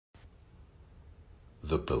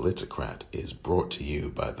The Politicrat is brought to you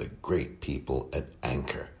by the great people at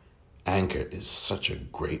Anchor. Anchor is such a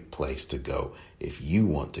great place to go if you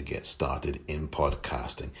want to get started in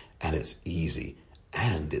podcasting, and it's easy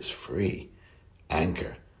and it's free.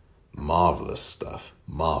 Anchor, marvelous stuff,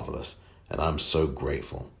 marvelous. And I'm so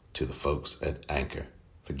grateful to the folks at Anchor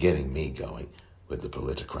for getting me going with The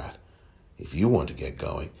Politicrat. If you want to get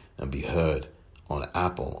going and be heard on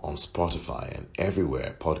Apple, on Spotify, and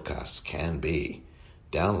everywhere podcasts can be,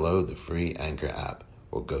 download the free Anchor app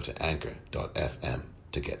or go to anchor.fm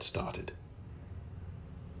to get started.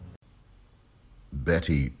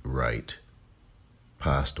 Betty Wright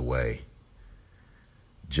passed away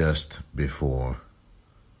just before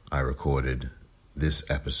I recorded this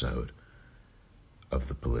episode of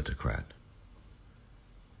The Politicrat.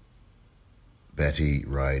 Betty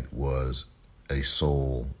Wright was a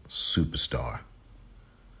soul superstar,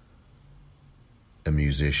 a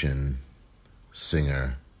musician,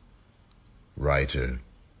 singer, writer.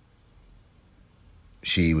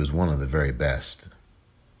 She was one of the very best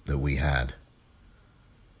that we had.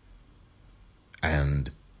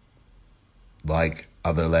 And like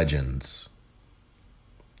other legends,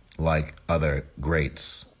 like other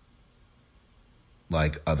greats,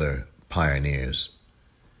 like other pioneers,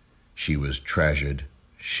 she was treasured,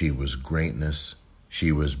 she was greatness,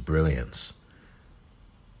 she was brilliance.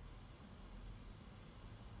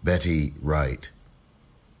 Betty Wright,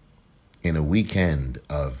 in a weekend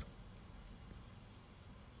of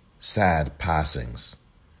sad passings,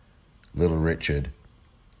 Little Richard,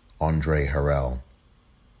 Andre Harrell,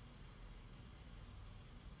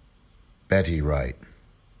 Betty Wright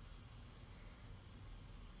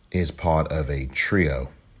is part of a trio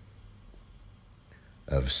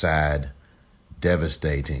of sad,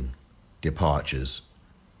 devastating departures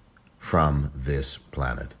from this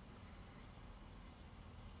planet.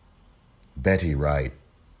 Betty Wright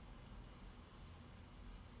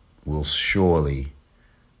will surely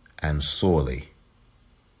and sorely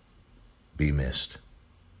be missed.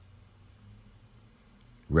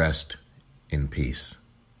 Rest in peace,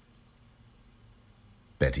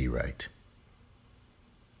 Betty Wright.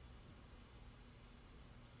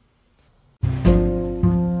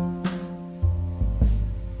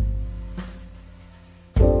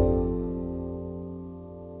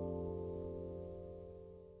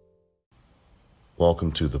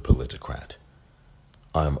 Welcome to The Politicrat.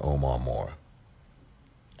 I'm Omar Moore.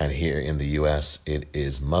 And here in the U.S., it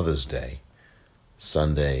is Mother's Day,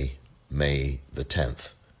 Sunday, May the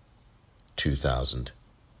 10th,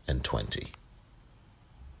 2020.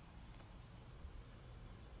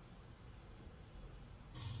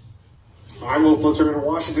 I'm Wolf Blitzer in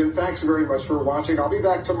Washington. Thanks very much for watching. I'll be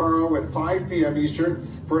back tomorrow at 5 p.m. Eastern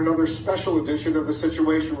for another special edition of The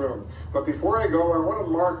Situation Room. But before I go, I want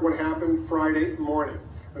to mark what happened Friday morning.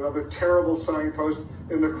 Another terrible signpost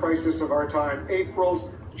in the crisis of our time, April's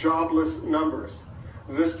jobless numbers.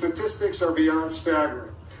 The statistics are beyond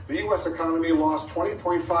staggering. The U.S. economy lost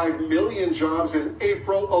 20.5 million jobs in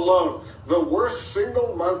April alone, the worst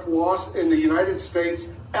single-month loss in the United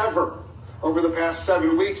States ever. Over the past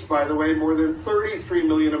 7 weeks, by the way, more than 33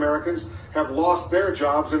 million Americans have lost their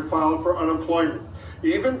jobs and filed for unemployment.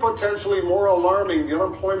 Even potentially more alarming, the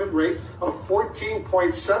unemployment rate of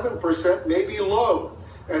 14.7% may be low,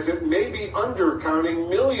 as it may be undercounting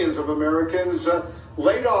millions of Americans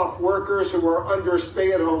laid off workers who are under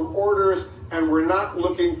stay-at-home orders and were not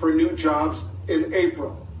looking for new jobs in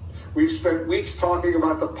April. We've spent weeks talking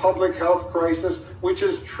about the public health crisis, which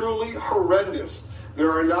is truly horrendous. There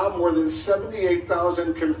are now more than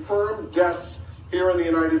 78,000 confirmed deaths here in the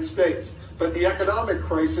United States. But the economic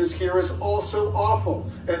crisis here is also awful,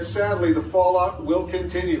 and sadly the fallout will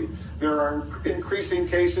continue. There are increasing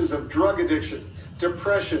cases of drug addiction,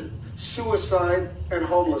 depression, suicide, and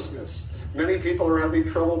homelessness. Many people are having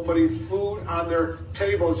trouble putting food on their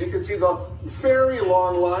tables. You can see the very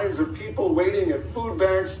long lines of people waiting at food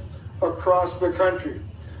banks across the country.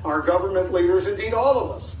 Our government leaders, indeed all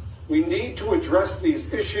of us, we need to address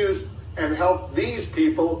these issues and help these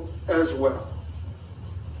people as well.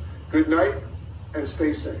 Good night and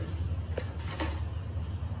stay safe.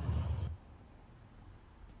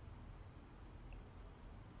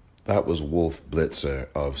 That was Wolf Blitzer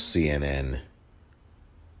of CNN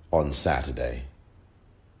on Saturday,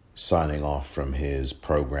 signing off from his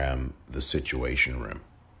program, The Situation Room.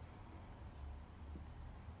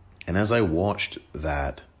 And as I watched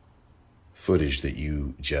that footage that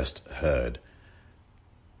you just heard,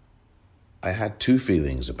 I had two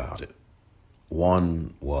feelings about it.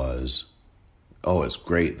 One was, oh, it's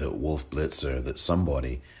great that Wolf Blitzer, that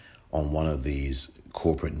somebody on one of these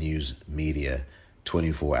corporate news media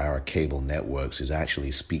 24-hour cable networks is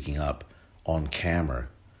actually speaking up on camera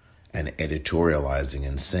and editorializing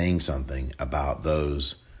and saying something about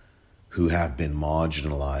those who have been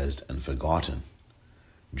marginalized and forgotten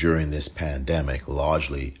during this pandemic,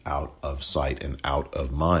 largely out of sight and out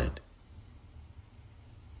of mind.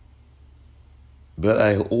 But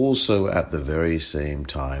I also, at the very same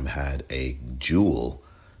time, had a dual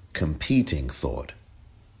competing thought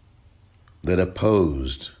that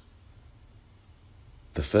opposed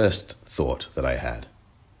the first thought that I had.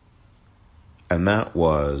 And that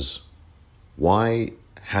was, why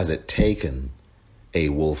has it taken a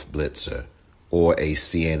Wolf Blitzer or a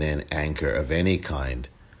CNN anchor of any kind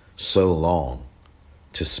so long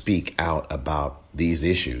to speak out about these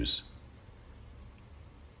issues?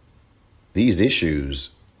 These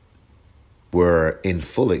issues were in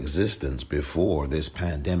full existence before this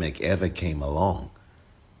pandemic ever came along.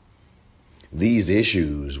 These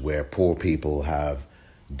issues where poor people have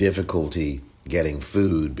difficulty getting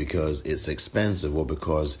food because it's expensive or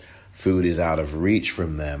because food is out of reach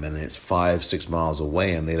from them and it's 5-6 miles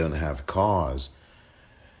away and they don't have cars,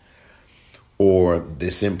 or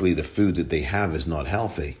the food that they have is not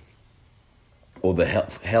healthy, or the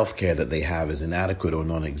health care that they have is inadequate or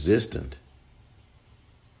non-existent,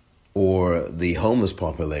 or the homeless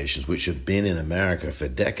populations which have been in America for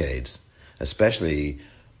decades, especially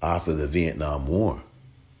after the Vietnam War.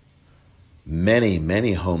 Many,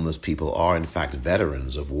 many homeless people are in fact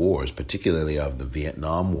veterans of wars, particularly of the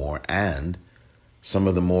Vietnam War and some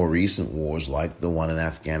of the more recent wars like the one in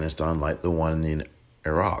Afghanistan, like the one in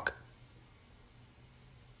Iraq.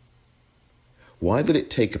 Why did it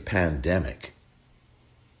take a pandemic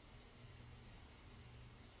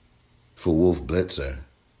for Wolf Blitzer,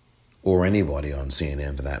 or anybody on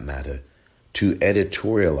CNN for that matter, to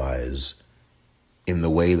editorialize in the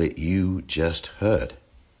way that you just heard?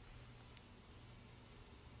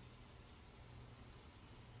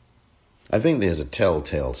 I think there's a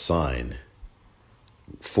telltale sign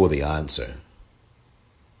for the answer.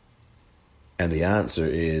 And the answer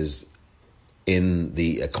is in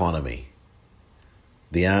the economy.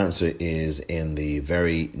 The answer is in the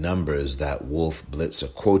very numbers that Wolf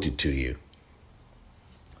Blitzer quoted to you.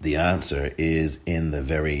 The answer is in the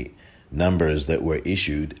very numbers that were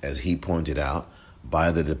issued, as he pointed out,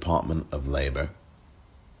 by the Department of Labor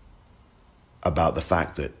about the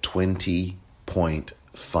fact that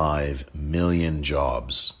 20.5 million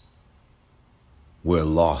jobs were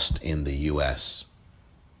lost in the U.S.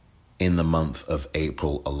 in the month of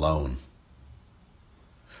April alone.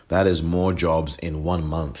 That is more jobs in 1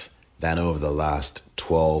 month than over the last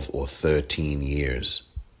 12 or 13 years,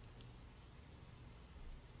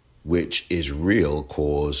 which is real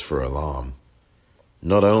cause for alarm.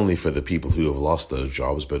 Not only for the people who have lost those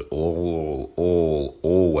jobs, but always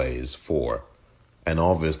for, and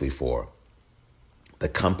obviously for, the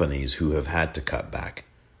companies who have had to cut back,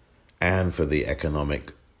 and for the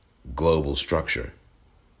economic global structure.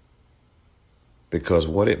 Because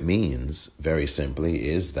what it means, very simply,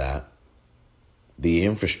 is that the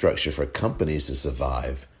infrastructure for companies to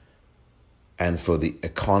survive and for the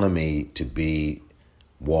economy to be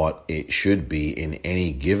what it should be in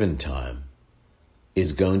any given time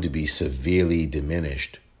is going to be severely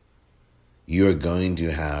diminished. You're going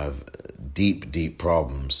to have deep, deep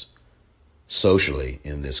problems socially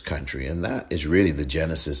in this country. And that is really the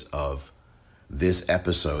genesis of this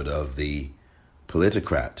episode of the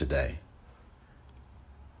Politicrat today.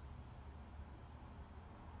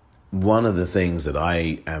 One of the things that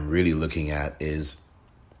I am really looking at is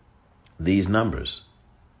these numbers.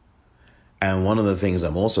 And one of the things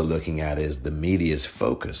I'm also looking at is the media's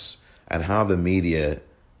focus and how the media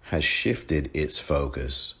has shifted its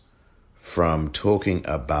focus from talking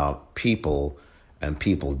about people and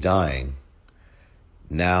people dying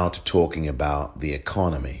now to talking about the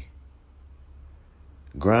economy.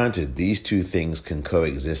 Granted, these two things can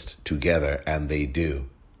coexist together, and they do.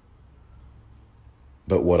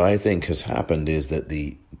 But what I think has happened is that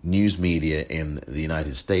the news media in the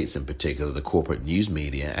United States, in particular, the corporate news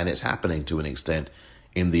media, and it's happening to an extent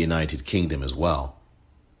in the United Kingdom as well,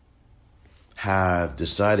 have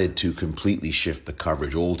decided to completely shift the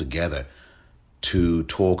coverage altogether to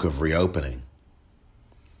talk of reopening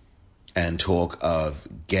and talk of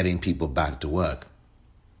getting people back to work.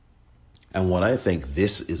 And what I think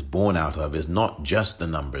this is born out of is not just the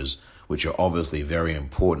numbers, which are obviously very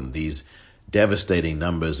important, these devastating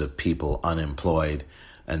numbers of people unemployed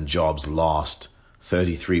and jobs lost.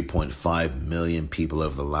 33.5 million people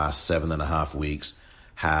over the last 7.5 weeks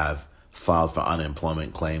have filed for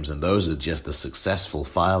unemployment claims, and those are just the successful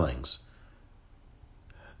filings.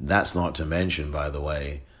 That's not to mention, by the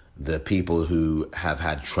way, the people who have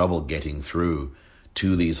had trouble getting through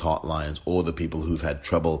to these hotlines, or the people who've had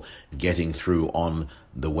trouble getting through on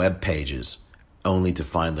the web pages, only to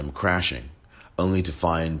find them crashing, only to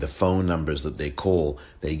find the phone numbers that they call,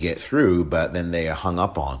 they get through, but then they are hung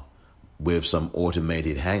up on with some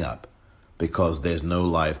automated hang up because there's no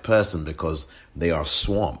live person, because they are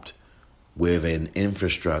swamped with an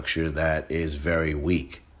infrastructure that is very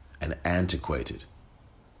weak and antiquated.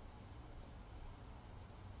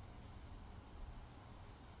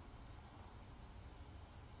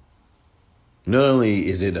 Not only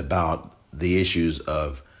is it about the issues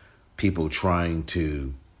of people trying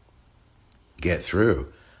to get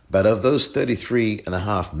through, but of those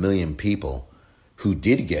 33.5 million people who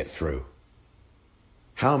did get through,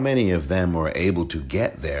 how many of them were able to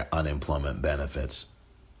get their unemployment benefits?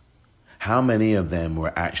 How many of them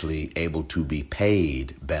were actually able to be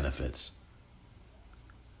paid benefits?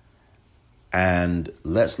 And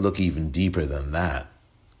let's look even deeper than that.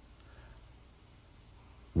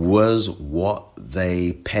 Was what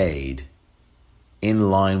they paid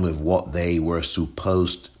in line with what they were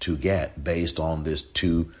supposed to get based on this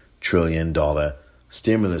 $2 trillion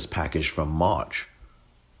stimulus package from March?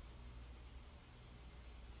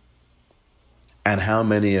 And how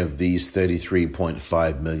many of these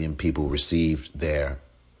 33.5 million people received their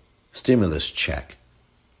stimulus check?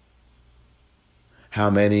 How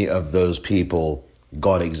many of those people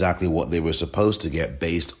got exactly what they were supposed to get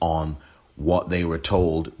based on what they were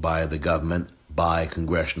told by the government, by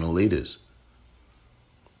congressional leaders,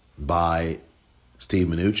 by Steve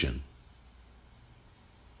Mnuchin?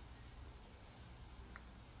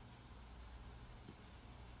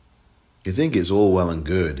 You think it's all well and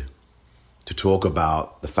good to talk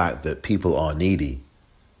about the fact that people are needy,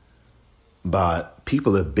 but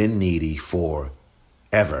people have been needy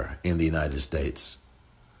forever in the United States.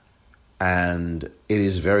 And it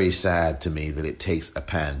is very sad to me that it takes a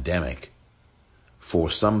pandemic for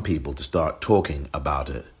some people to start talking about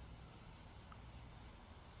it.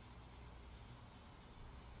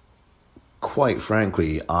 Quite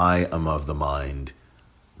frankly, I am of the mind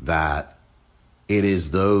that it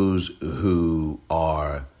is those who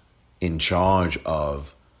are in charge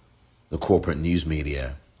of the corporate news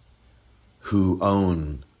media, who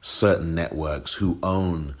own certain networks, who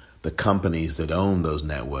own the companies that own those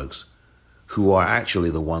networks, who are actually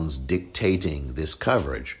the ones dictating this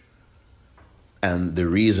coverage. And the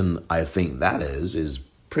reason I think that is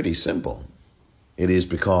pretty simple. It is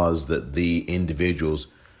because that the individuals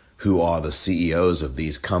who are the CEOs of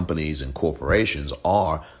these companies and corporations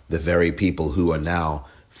are the very people who are now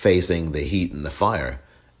facing the heat and the fire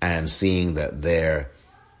and seeing that their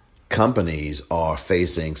companies are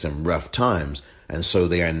facing some rough times. And so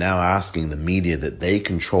they are now asking the media that they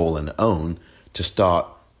control and own to start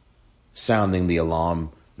sounding the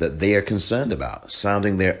alarm that they are concerned about,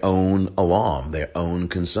 sounding their own alarm, their own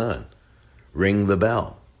concern. Ring the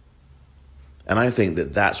bell. And I think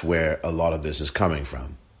that that's where a lot of this is coming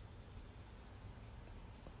from.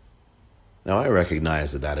 Now, I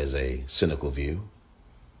recognize that that is a cynical view,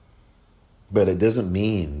 but it doesn't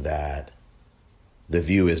mean that the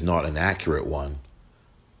view is not an accurate one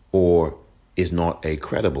or is not a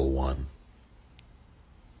credible one.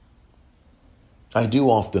 I do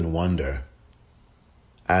often wonder,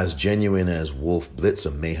 as genuine as Wolf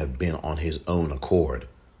Blitzer may have been on his own accord,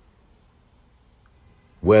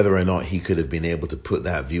 whether or not he could have been able to put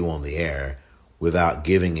that view on the air without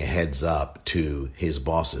giving a heads up to his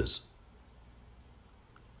bosses.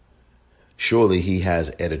 Surely he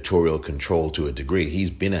has editorial control to a degree. He's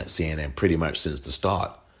been at CNN pretty much since the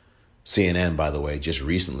start. CNN, by the way, just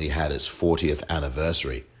recently had its 40th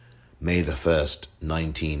anniversary. May the 1st,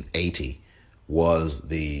 1980. Was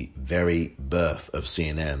the very birth of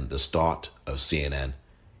CNN, the start of CNN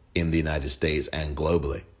in the United States and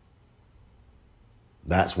globally.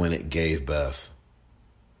 That's when it gave birth.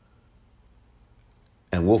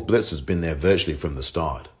 And Wolf Blitz has been there virtually from the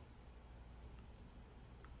start.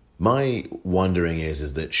 My wondering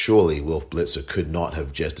is that surely Wolf Blitzer could not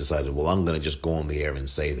have just decided, well, I'm going to just go on the air and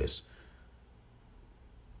say this.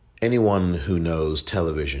 Anyone who knows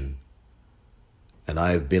television, and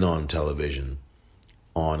I have been on television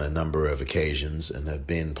on a number of occasions and have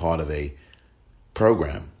been part of a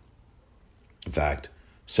program, in fact,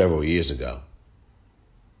 several years ago.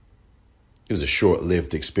 It was a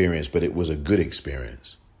short-lived experience, but it was a good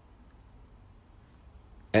experience.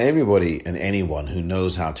 And everybody and anyone who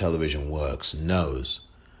knows how television works knows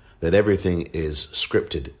that everything is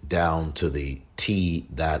scripted down to the T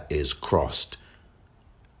that is crossed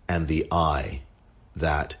and the I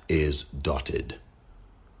that is dotted.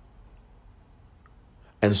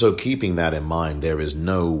 And so keeping that in mind, there is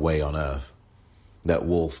no way on earth that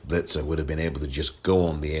Wolf Blitzer would have been able to just go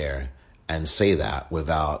on the air and say that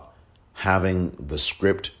without having the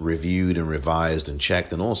script reviewed and revised and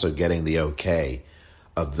checked, and also getting the okay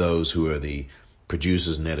of those who are the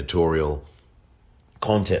producers and editorial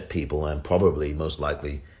content people, and probably most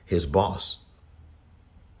likely his boss.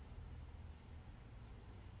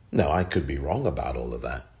 Now, I could be wrong about all of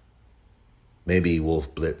that. Maybe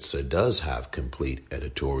Wolf Blitzer does have complete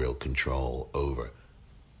editorial control over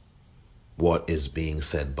what is being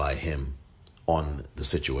said by him on the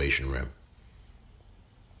Situation Room.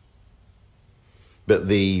 But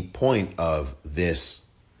the point of this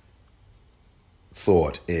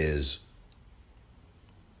thought is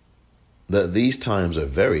that these times are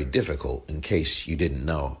very difficult, in case you didn't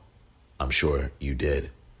know. I'm sure you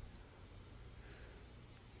did.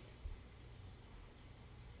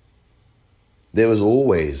 There was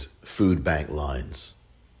always food bank lines.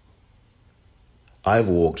 I've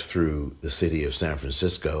walked through the city of San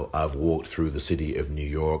Francisco. I've walked through the city of New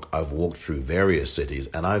York. I've walked through various cities,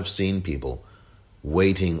 and I've seen people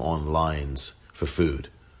waiting on lines for food.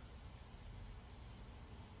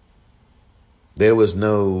 There was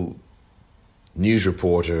no news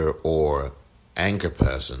reporter or anchor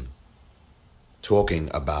person talking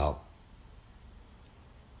about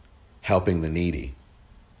helping the needy.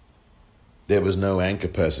 There was no anchor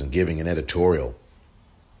person giving an editorial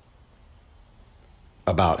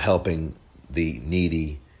about helping the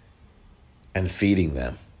needy and feeding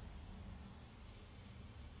them.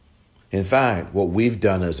 In fact, what we've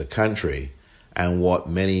done as a country, and what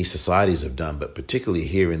many societies have done, but particularly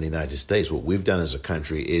here in the United States, what we've done as a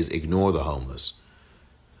country is ignore the homeless.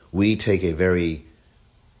 We take a very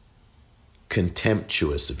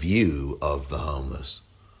contemptuous view of the homeless.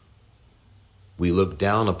 We look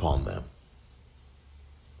down upon them.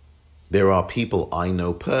 There are people I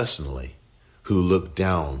know personally who look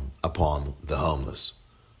down upon the homeless,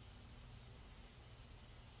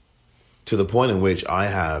 to the point in which I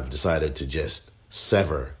have decided to just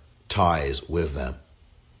sever ties with them.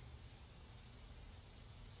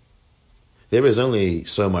 There is only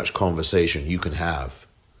so much conversation you can have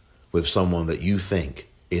with someone that you think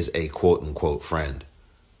is a quote-unquote friend.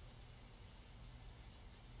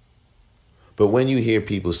 But when you hear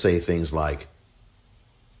people say things like,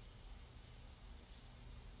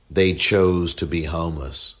 they chose to be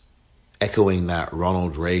homeless, echoing that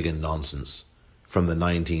Ronald Reagan nonsense from the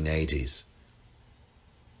 1980s.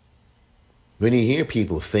 When you hear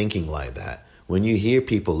people thinking like that, when you hear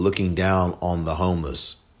people looking down on the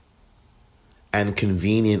homeless and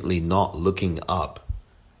conveniently not looking up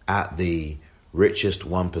at the richest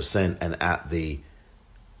 1% and at the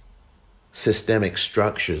systemic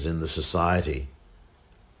structures in the society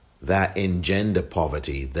that engender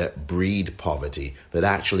poverty, that breed poverty, that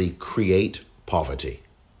actually create poverty.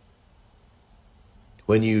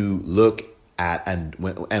 When you look at, and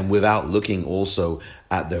without looking also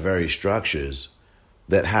at the very structures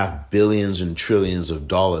that have billions and trillions of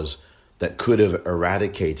dollars that could have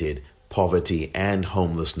eradicated poverty and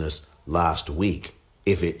homelessness last week,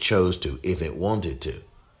 if it chose to, if it wanted to.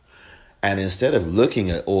 And instead of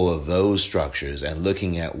looking at all of those structures and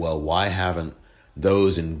looking at, well, why haven't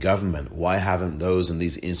those in government, why haven't those in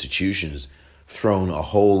these institutions thrown a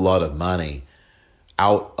whole lot of money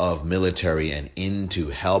out of military and into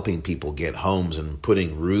helping people get homes and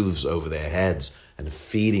putting roofs over their heads and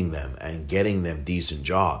feeding them and getting them decent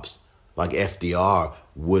jobs, like FDR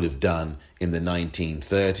would have done in the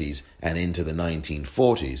 1930s and into the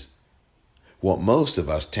 1940s? What most of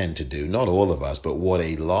us tend to do, not all of us, but what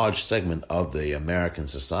a large segment of the American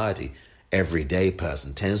society, everyday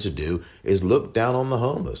person, tends to do is look down on the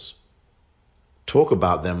homeless. Talk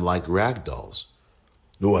about them like rag dolls.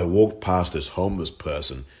 No, I walked past this homeless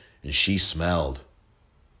person and she smelled.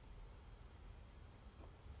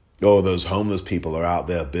 Oh, those homeless people are out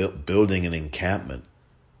there building an encampment.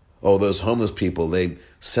 Oh, those homeless people, they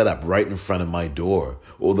set up right in front of my door.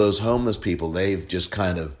 Or those homeless people, they've just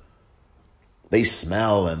they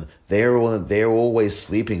smell and they're always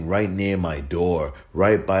sleeping right near my door,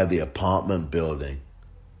 right by the apartment building.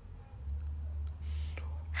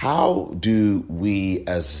 How do we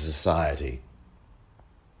as a society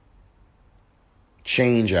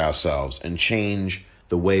change ourselves and change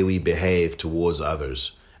the way we behave towards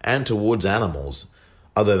others and towards animals,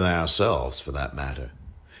 other than ourselves for that matter,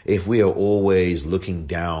 if we are always looking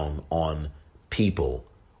down on people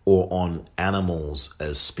or on animals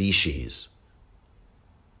as species?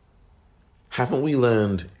 Haven't we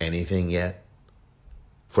learned anything yet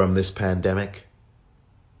from this pandemic?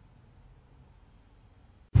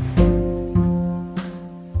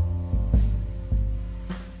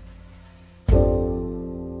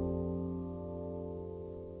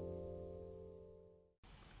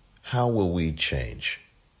 how will we change?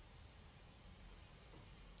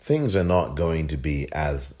 Things are not going to be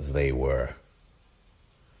as they were.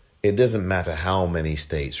 It doesn't matter how many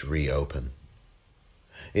states reopen.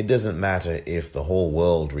 It doesn't matter if the whole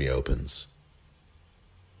world reopens.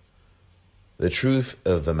 The truth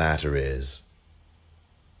of the matter is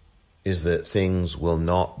that things will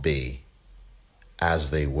not be as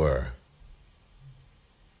they were.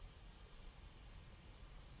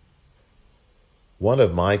 One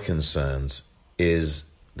of my concerns is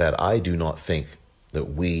that I do not think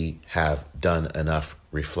that we have done enough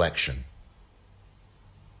reflection.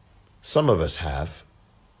 Some of us have.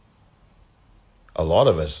 A lot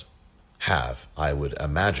of us have, I would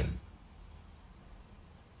imagine.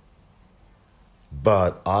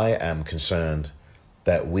 But I am concerned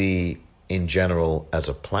that we, in general, as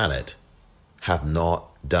a planet, have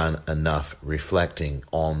not done enough reflecting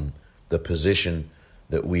on the position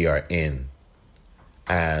that we are in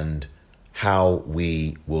and how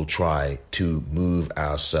we will try to move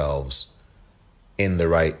ourselves in the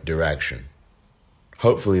right direction.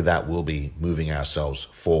 Hopefully that will be moving ourselves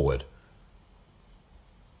forward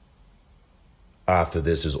after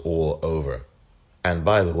this is all over. And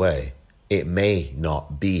by the way, it may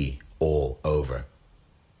not be all over.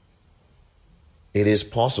 It is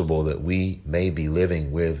possible that we may be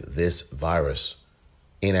living with this virus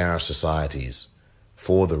in our societies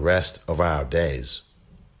for the rest of our days.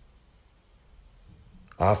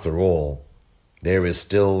 After all, there is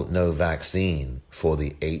still no vaccine for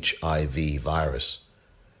the HIV virus,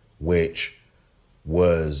 which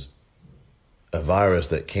was a virus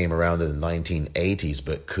that came around in the 1980s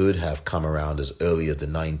but could have come around as early as the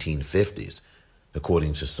 1950s,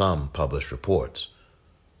 according to some published reports.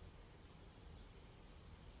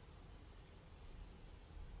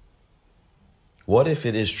 What if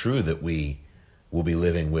it is true that we will be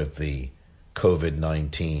living with the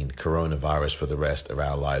COVID-19 coronavirus for the rest of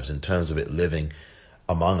our lives in terms of it living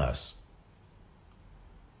among us?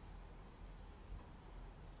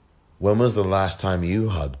 When was the last time you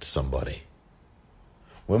hugged somebody?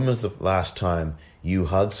 When was the last time you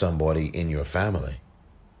hugged somebody in your family?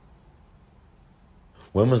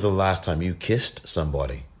 When was the last time you kissed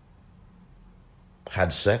somebody?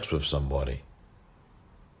 Had sex with somebody?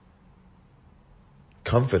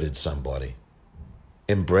 Comforted somebody?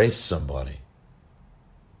 Embraced somebody?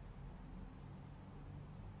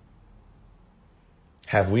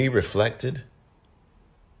 Have we reflected?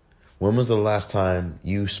 When was the last time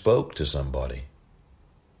you spoke to somebody?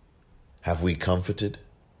 Have we comforted?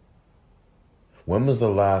 When was the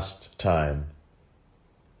last time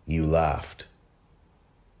you laughed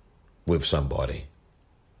with somebody?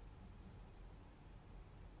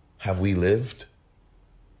 Have we lived?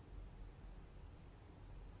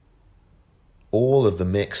 All of the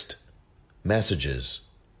mixed messages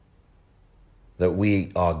that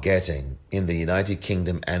we are getting in the United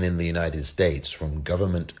Kingdom and in the United States from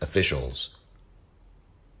government officials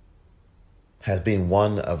has been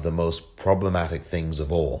one of the most problematic things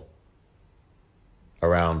of all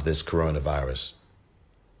around this coronavirus,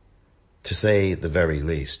 to say the very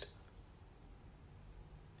least.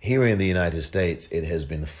 Here in the United States, it has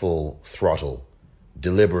been full throttle,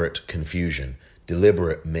 deliberate confusion,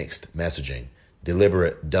 deliberate mixed messaging,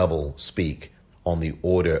 deliberate double speak on the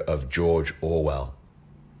order of George Orwell.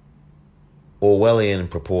 Orwellian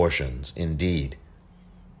proportions, indeed.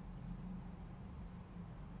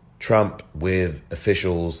 Trump with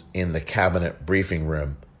officials in the cabinet briefing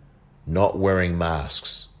room not wearing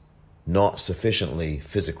masks, not sufficiently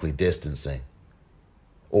physically distancing.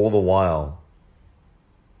 All the while,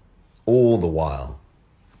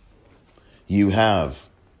 you have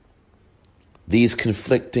these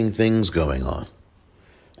conflicting things going on.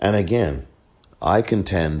 And again, I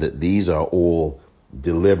contend that these are all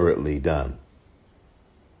deliberately done.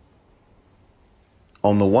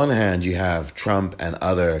 On the one hand, you have Trump and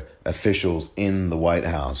other officials in the White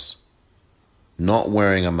House not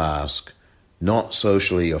wearing a mask, not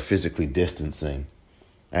socially or physically distancing.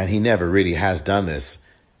 And he never really has done this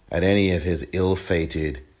at any of his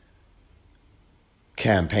ill-fated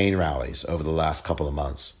campaign rallies over the last couple of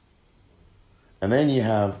months. And then you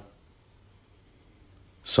have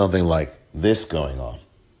something like this going on.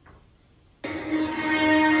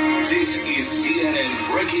 This is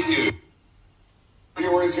CNN Breaking News.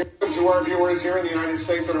 To our viewers here in the United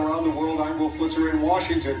States and around the world, I'm Will Flitzer in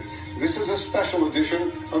Washington. This is a special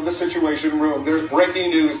edition of the Situation Room. There's breaking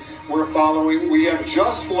news we're following. We have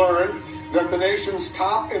just learned that the nation's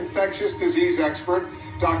top infectious disease expert,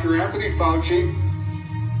 Dr. Anthony Fauci,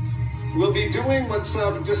 will be doing what's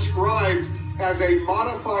described as a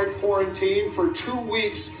modified quarantine for 2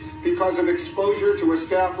 weeks because of exposure to a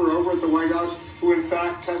staffer over at the White House who in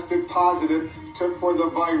fact tested positive for the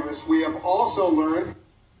virus. We have also learned.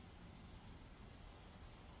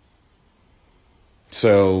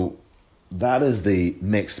 So that is the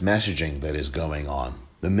mixed messaging that is going on.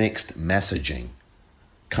 The mixed messaging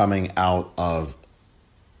coming out of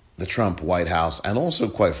the Trump White House and also,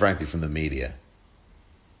 quite frankly, from the media.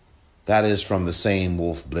 That is from the same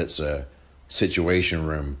Wolf Blitzer Situation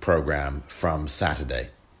Room program from Saturday.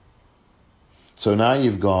 So now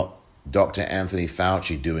you've got Dr. Anthony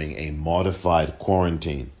Fauci doing a modified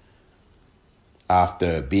quarantine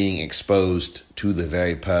after being exposed to the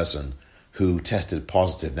very person who tested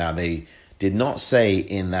positive. Now, they did not say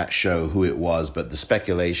in that show who it was, but the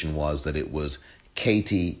speculation was that it was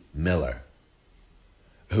Katie Miller,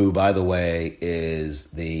 who, by the way, is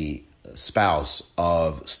the spouse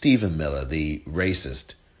of Stephen Miller, the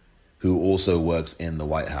racist, who also works in the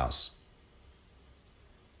White House.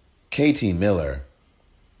 Katie Miller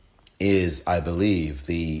is, I believe,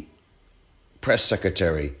 the press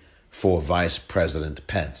secretary for Vice President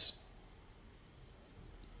Pence.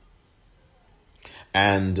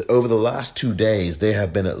 And over the last 2 days, there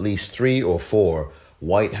have been at least 3 or 4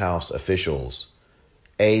 White House officials,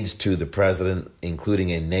 aides to the president, including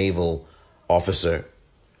a naval officer,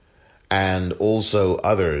 and also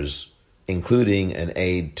others, including an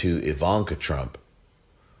aide to Ivanka Trump,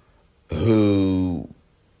 who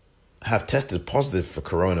have tested positive for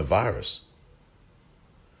coronavirus.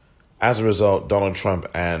 As a result, Donald Trump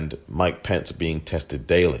and Mike Pence are being tested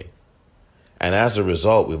daily. And as a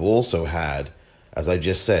result, we've also had, as I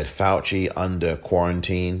just said, Fauci under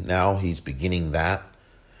quarantine. Now he's beginning that.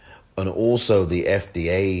 And also the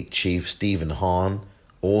FDA chief, Stephen Hahn,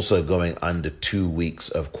 also going under 2 weeks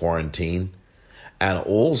of quarantine. And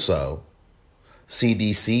also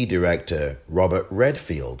CDC Director Robert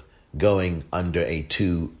Redfield going under a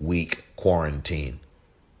 2-week quarantine.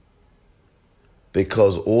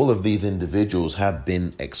 Because all of these individuals have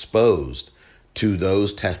been exposed to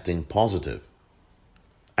those testing positive.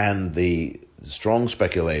 And the strong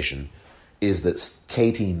speculation is that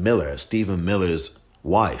Katie Miller, Stephen Miller's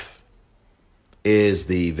wife, is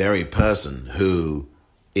the very person who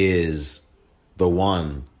is the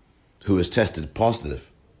one who has tested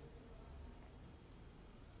positive.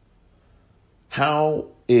 How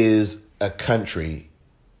is a country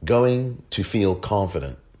going to feel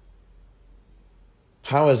confident?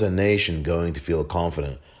 How is a nation going to feel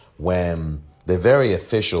confident when the very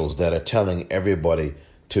officials that are telling everybody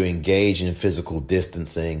to engage in physical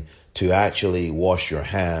distancing, to actually wash your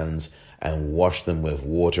hands and wash them with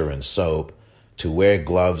water and soap, to wear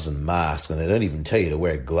gloves and masks, and they don't even tell you to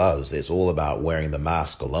wear gloves. It's all about wearing the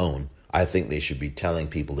mask alone. I think they should be telling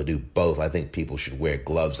people to do both. I think people should wear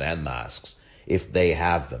gloves and masks if they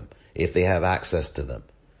have them, if they have access to them.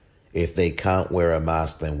 If they can't wear a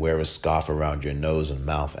mask, then wear a scarf around your nose and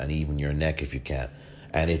mouth and even your neck if you can.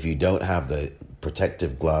 And if you don't have the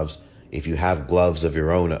protective gloves, if you have gloves of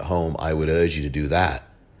your own at home, I would urge you to do that.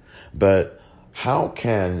 But how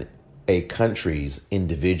can a country's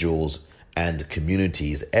individuals and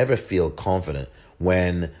communities ever feel confident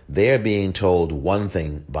when they're being told one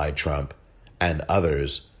thing by Trump and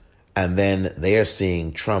others, and then they are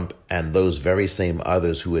seeing Trump and those very same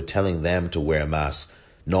others who are telling them to wear masks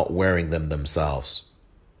not wearing them themselves?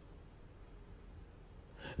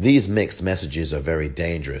 These mixed messages are very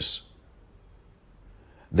dangerous.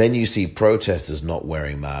 Then you see protesters not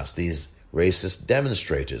wearing masks, these racist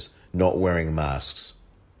demonstrators not wearing masks.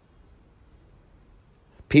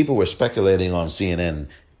 People were speculating on CNN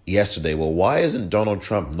yesterday, well, why isn't Donald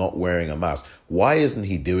Trump not wearing a mask? Why isn't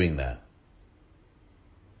he doing that?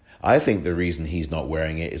 I think the reason he's not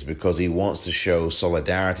wearing it is because he wants to show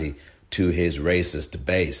solidarity to his racist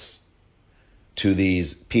base, to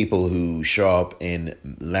these people who show up in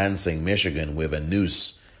Lansing, Michigan with a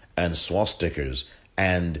noose and swastikas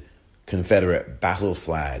and Confederate battle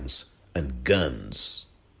flags and guns.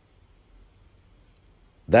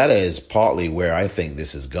 That is partly where I think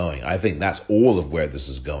this is going. I think that's all of where this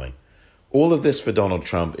is going. All of this for Donald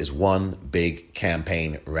Trump is one big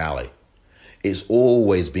campaign rally. It's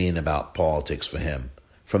always been about politics for him.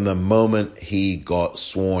 From the moment he got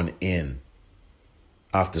sworn in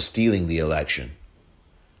after stealing the election,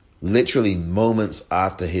 literally moments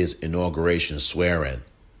after his inauguration swearing,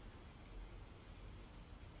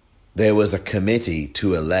 there was a committee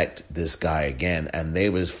to elect this guy again, and they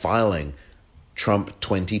were filing Trump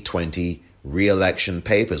 2020 re-election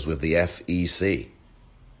papers with the FEC,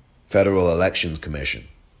 Federal Elections Commission.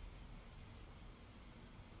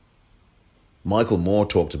 Michael Moore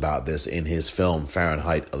talked about this in his film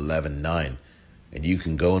Fahrenheit 11/9 And you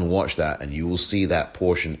can go and watch that, and you will see that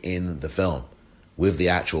portion in the film with the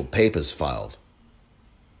actual papers filed.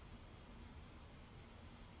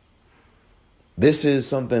 This is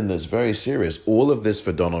something that's very serious. All of this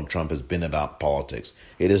for Donald Trump has been about politics.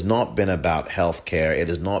 It has not been about health care. It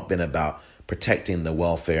has not been about protecting the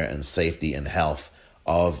welfare and safety and health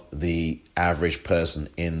of the average person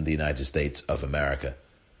in the United States of America.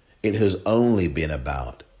 It has only been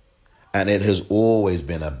about, and it has always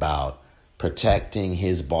been about, protecting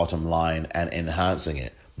his bottom line and enhancing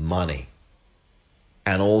it, money.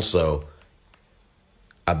 And also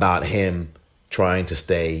about him trying to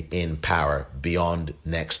stay in power beyond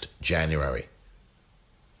next January.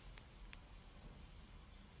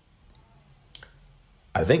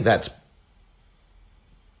 I think that's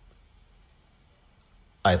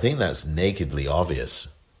nakedly obvious,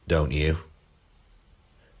 don't you?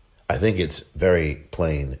 I think it's very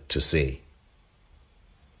plain to see.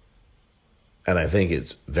 And I think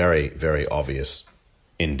it's very, very obvious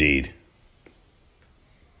indeed.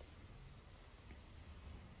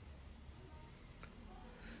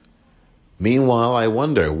 Meanwhile, I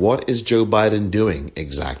wonder, what is Joe Biden doing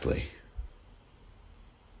exactly?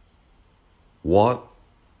 What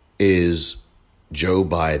is Joe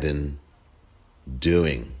Biden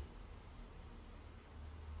doing?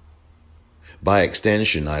 By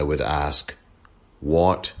extension, I would ask,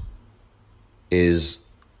 what is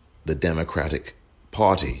the Democratic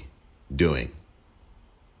Party doing?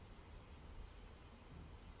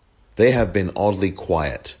 They have been oddly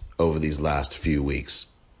quiet over these last few weeks.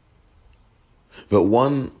 But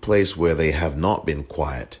one place where they have not been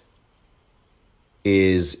quiet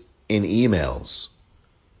is in emails,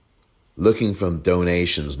 looking for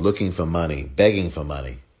donations, looking for money, begging for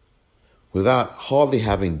money, without hardly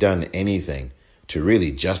having done anything to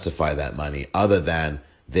really justify that money other than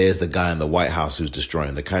there's the guy in the White House who's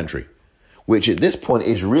destroying the country, which at this point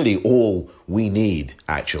is really all we need,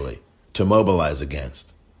 actually, to mobilize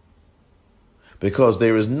against. Because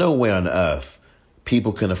there is no way on earth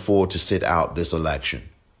people can afford to sit out this election.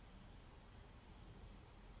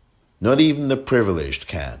 Not even the privileged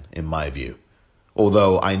can, in my view.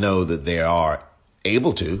 Although I know that they are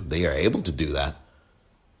able to do that.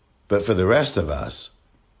 But for the rest of us,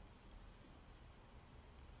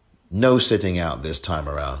 no sitting out this time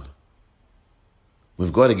around.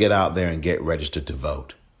 We've got to get out there and get registered to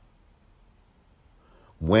vote.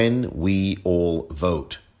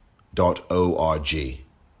 WhenWeAllVote.org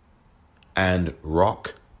and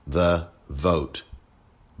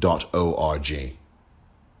RockTheVote.org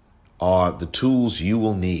are the tools you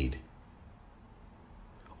will need.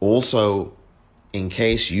 Also, in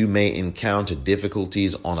case you may encounter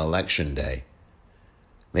difficulties on election day,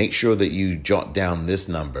 make sure that you jot down this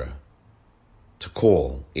number to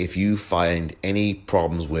call if you find any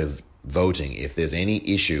problems with voting. If there's any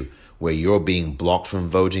issue where you're being blocked from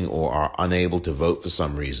voting or are unable to vote for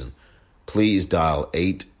some reason, please dial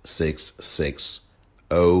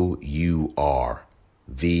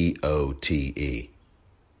 866-OUR-VOTE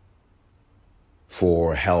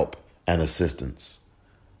for help and assistance.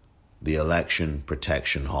 The Election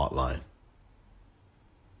Protection Hotline.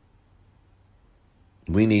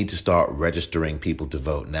 We need to start registering people to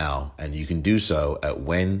vote now, and you can do so at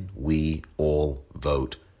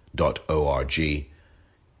WhenWeAllVote.org. You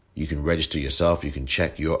can register yourself. You can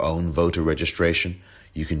check your own voter registration.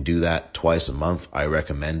 You can do that twice a month. I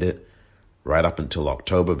recommend it right up until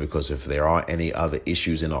October, because if there are any other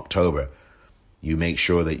issues in October, you make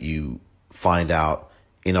sure that you find out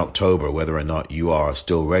in October whether or not you are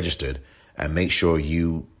still registered, and make sure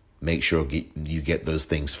you get those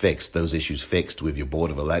things fixed, those issues fixed with your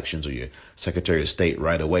Board of Elections or your Secretary of State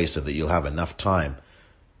right away, so that you'll have enough time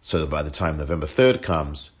so that by the time November 3rd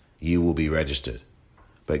comes, you will be registered.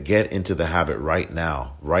 But get into the habit right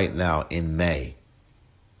now in May,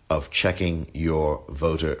 of checking your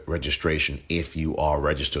voter registration if you are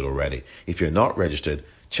registered already. If you're not registered,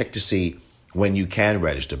 check to see when you can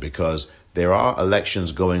register, because there are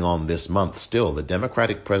elections going on this month still. The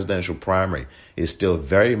Democratic presidential primary is still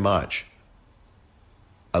very much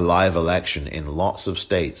a live election in lots of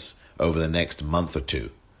states over the next month or two.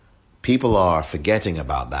 People are forgetting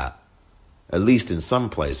about that. At least in some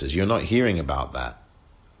places, you're not hearing about that.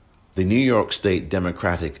 The New York State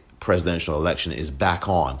Democratic presidential election is back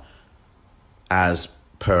on, as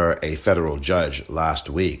per a federal judge last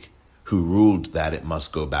week who ruled that it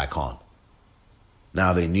must go back on.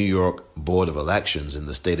 Now, the New York Board of Elections in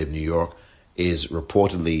the state of New York is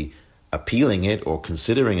reportedly appealing it or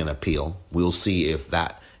considering an appeal. We'll see if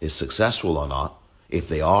that is successful or not, if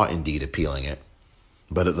they are indeed appealing it.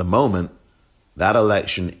 But at the moment, that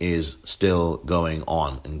election is still going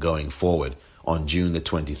on and going forward on June the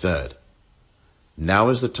 23rd. Now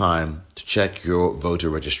is the time to check your voter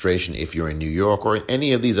registration if you're in New York or in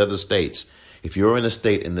any of these other states. If you're in a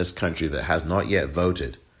state in this country that has not yet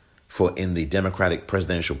voted in the Democratic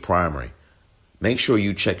presidential primary, make sure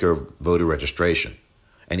you check your voter registration.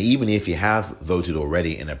 And even if you have voted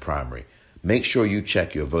already in a primary, make sure you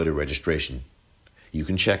check your voter registration. You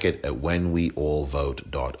can check it at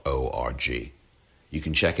whenweallvote.org. You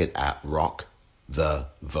can check it at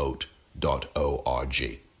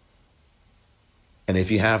rockthevote.org. And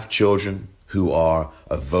if you have children who are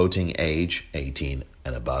of voting age, 18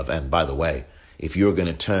 and above, and by the way, if you're going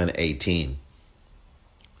to turn 18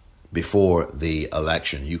 before the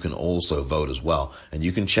election, you can also vote as well. And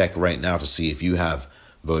you can check right now to see if you have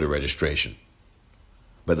voter registration.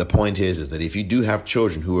 But the point is that if you do have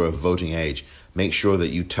children who are of voting age, make sure that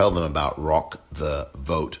you tell them about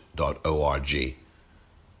rockthevote.org.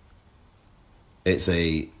 It's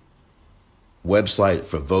a website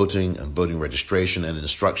for voting and voting registration and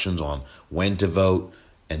instructions on when to vote,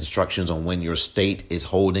 instructions on when your state is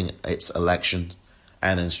holding its election,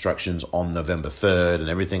 and instructions on November 3rd and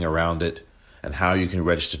everything around it and how you can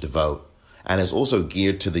register to vote. And it's also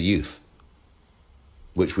geared to the youth,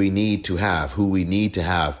 which we need to have, who we need to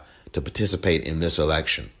have to participate in this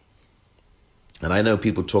election. And I know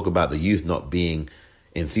people talk about the youth not being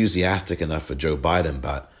enthusiastic enough for Joe Biden,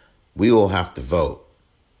 but we all have to vote.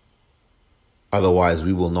 Otherwise,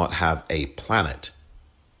 we will not have a planet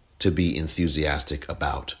to be enthusiastic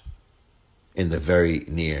about in the very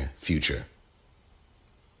near future.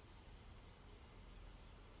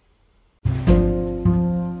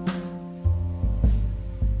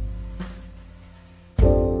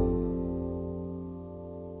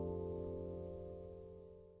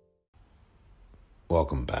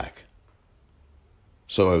 Welcome back.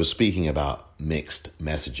 So I was speaking about mixed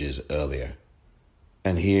messages earlier,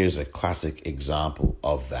 and here's a classic example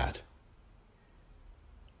of that.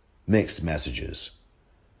 Mixed messages.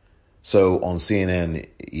 So on CNN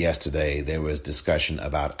yesterday, there was discussion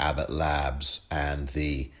about Abbott Labs and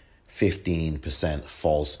the 15%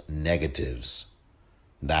 false negatives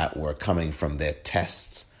that were coming from their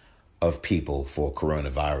tests of people for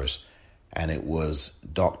coronavirus. And it was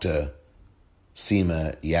Dr.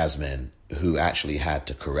 Seema Yasmin who actually had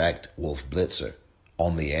to correct Wolf Blitzer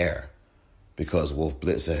on the air, because Wolf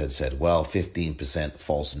Blitzer had said, well, 15%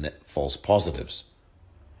 false positives.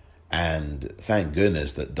 And thank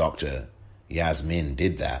goodness that Dr. Yasmin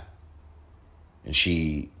did that. And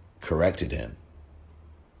she corrected him.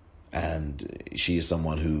 And she is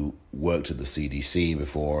someone who worked at the CDC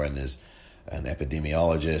before and is an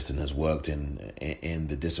epidemiologist and has worked in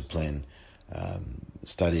the discipline,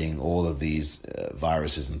 studying all of these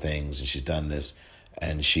viruses and things. And she's done this.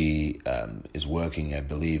 And she is working, I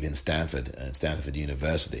believe, in Stanford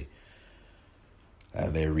University,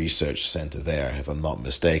 their research center there, if I'm not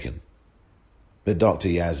mistaken. But Dr.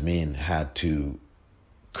 Yasmin had to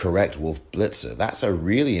correct Wolf Blitzer. That's a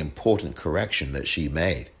really important correction that she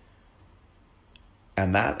made.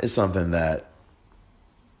 And that is something that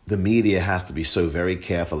the media has to be so very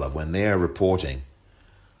careful of when they are reporting,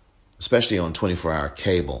 especially on 24-hour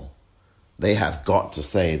cable. They have got to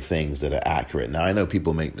say things that are accurate. Now, I know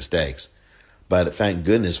people make mistakes, but thank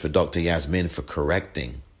goodness for Dr. Yasmin for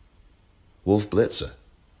correcting Wolf Blitzer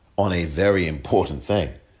on a very important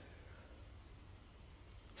thing.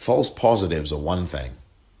 False positives are one thing,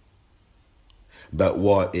 but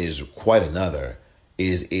what is quite another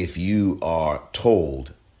is if you are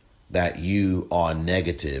told that you are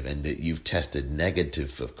negative and that you've tested negative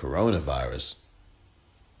for coronavirus,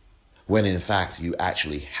 when in fact you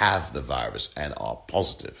actually have the virus and are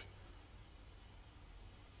positive.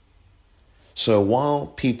 So while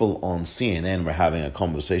people on CNN were having a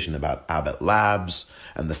conversation about Abbott Labs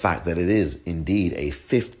and the fact that it is indeed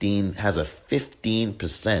has a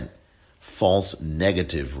 15% false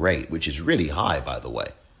negative rate, which is really high, by the way.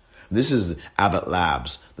 This is Abbott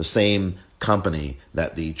Labs, the same company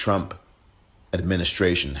that the Trump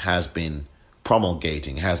administration has been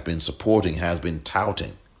promulgating, has been supporting, has been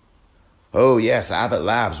touting. Oh yes, Abbott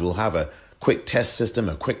Labs will have a quick test system,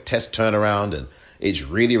 a quick test turnaround, and it's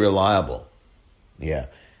really reliable. Yeah.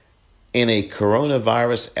 In a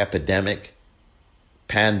coronavirus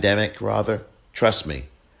pandemic, trust me,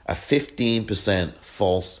 a 15%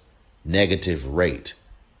 false negative rate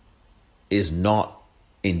is not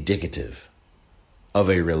indicative of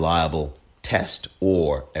a reliable test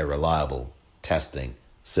or a reliable testing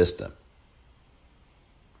system.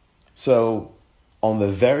 So on the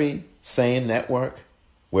very same network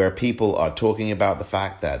where people are talking about the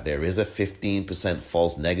fact that there is a 15%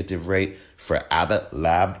 false negative rate for Abbott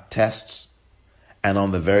lab tests, And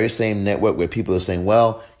on the very same network where people are saying,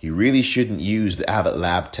 well, you really shouldn't use the Abbott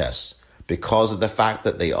lab tests because of the fact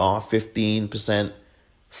that they are 15%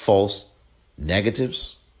 false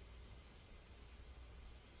negatives.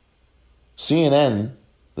 CNN,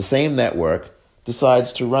 the same network,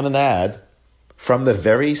 decides to run an ad from the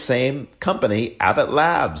very same company, Abbott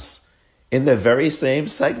Labs, in the very same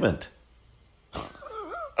segment.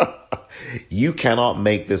 You cannot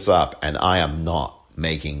make this up, and I am not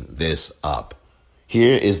making this up.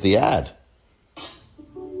 Here is the ad.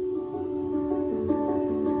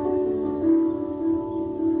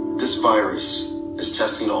 This virus is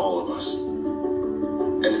testing all of us.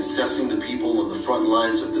 And it's testing the people on the front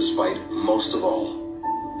lines of this fight most of all.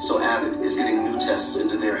 So Abbott is getting new tests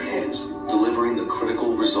into their hands, delivering the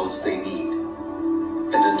critical results they need.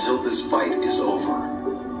 And until this fight is over,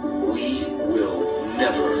 we will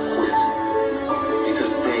never quit.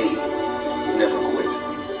 Because they never quit.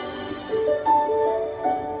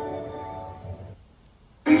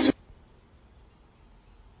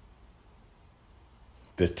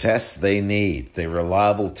 The tests they need, the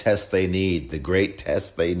reliable tests they need, the great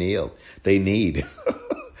tests they need.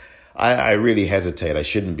 I really hesitate. I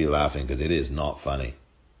shouldn't be laughing because it is not funny.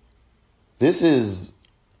 This is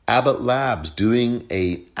Abbott Labs doing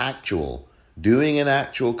an actual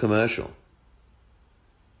commercial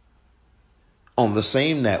on the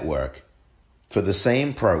same network for the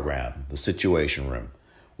same program, The Situation Room,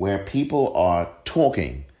 where people are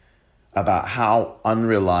talking about how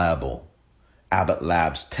unreliable Abbott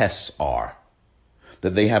Labs tests are,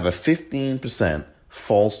 that they have a 15%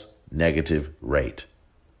 false negative rate.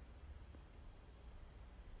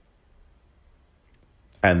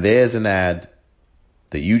 And there's an ad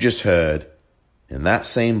that you just heard in that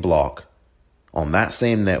same block, on that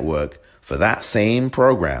same network, for that same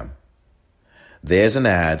program. There's an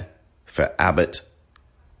ad for Abbott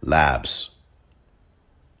Labs.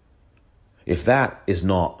 If that is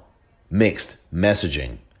not mixed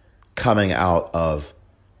messaging coming out of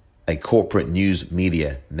a corporate news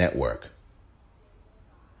media network,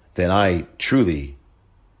 then I truly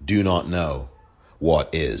do not know what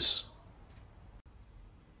is.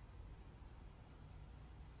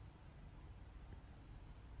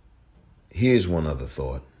 Here's one other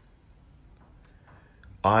thought.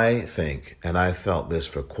 I think, and I've felt this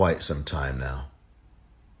for quite some time now,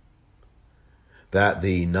 that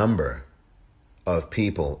the number of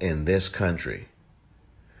people in this country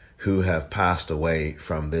who have passed away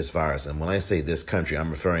from this virus, and when I say this country,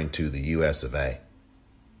 I'm referring to the US of A.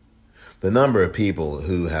 The number of people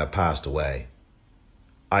who have passed away,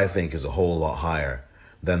 I think, is a whole lot higher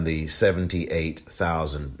than the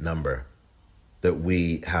 78,000 number that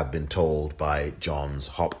we have been told by Johns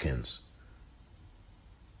Hopkins.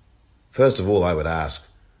 First of all, I would ask,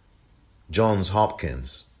 Johns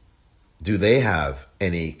Hopkins, do they have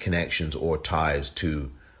any connections or ties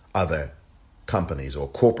to other companies or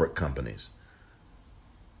corporate companies?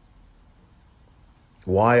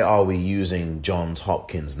 Why are we using Johns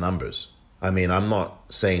Hopkins numbers? I mean, I'm not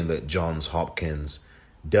saying that Johns Hopkins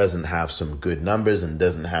doesn't have some good numbers and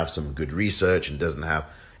doesn't have some good research and doesn't have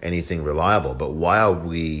anything reliable, but why are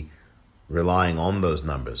we relying on those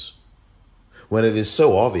numbers when it is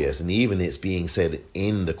so obvious, and even it's being said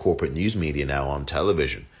in the corporate news media now on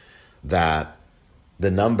television, that the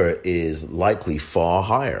number is likely far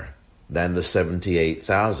higher than the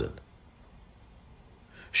 78,000?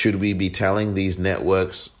 Should we be telling these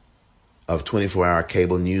networks of 24-hour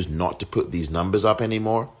cable news not to put these numbers up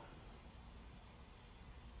anymore?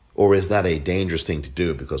 Or is that a dangerous thing to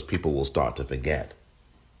do because people will start to forget?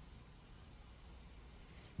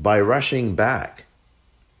 By rushing back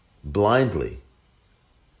blindly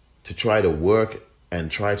to try to work and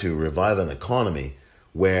try to revive an economy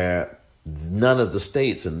where none of the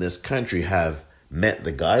states in this country have met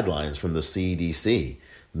the guidelines from the CDC.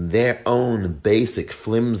 Their own basic,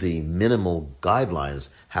 flimsy, minimal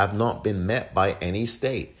guidelines have not been met by any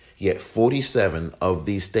state. Yet 47 of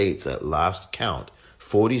these states at last count,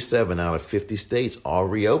 47 out of 50 states are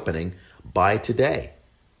reopening by today.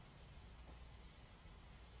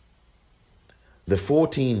 The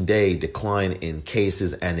 14-day decline in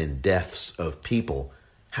cases and in deaths of people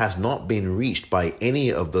has not been reached by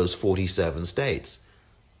any of those 47 states.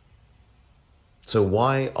 So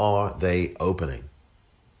why are they opening?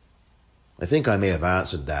 I think I may have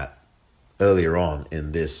answered that earlier on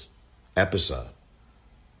in this episode.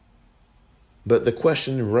 But the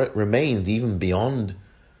question remains, even beyond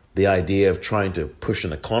the idea of trying to push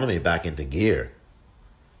an economy back into gear,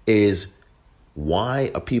 is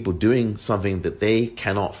why are people doing something that they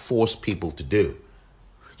cannot force people to do?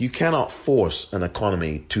 You cannot force an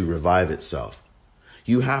economy to revive itself.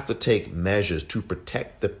 You have to take measures to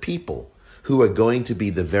protect the people who are going to be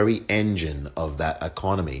the very engine of that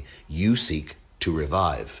economy you seek to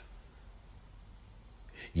revive.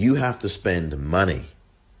 You have to spend money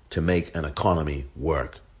to make an economy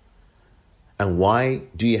work. And why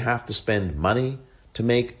do you have to spend money to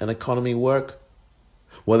make an economy work?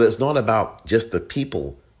 Well, it's not about just the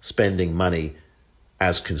people spending money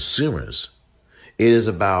as consumers. It is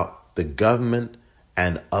about the government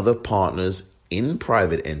and other partners in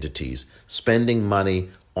private entities spending money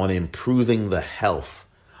on improving the health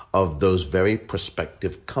of those very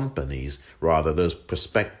prospective companies, rather those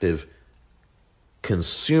prospective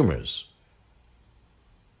consumers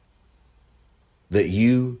that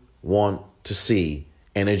you want to see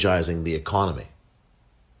energizing the economy.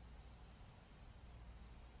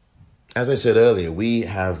 As I said earlier, we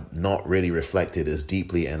have not really reflected as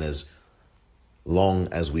deeply and as long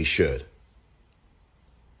as we should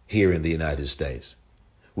here in the United States.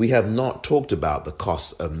 We have not talked about the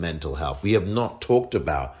costs of mental health. We have not talked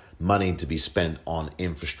about money to be spent on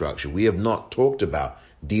infrastructure. We have not talked about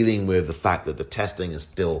dealing with the fact that the testing is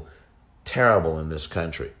still terrible in this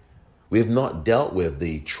country. We have not dealt with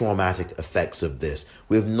the traumatic effects of this.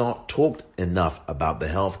 We have not talked enough about the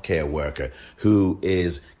healthcare worker who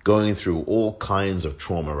is going through all kinds of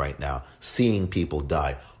trauma right now, seeing people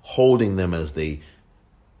die, holding them as they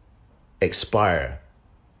expire,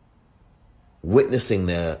 witnessing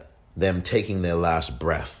them taking their last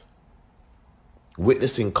breath,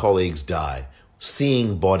 witnessing colleagues die,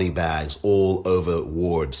 seeing body bags all over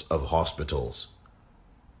wards of hospitals.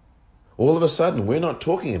 All of a sudden, we're not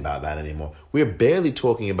talking about that anymore. We're barely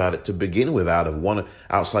talking about it to begin with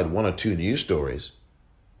outside one or two news stories.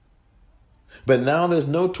 But now there's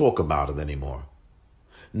no talk about it anymore.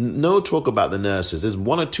 No talk about the nurses. There's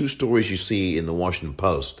one or two stories you see in the Washington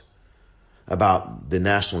Post about the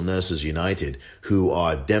National Nurses United who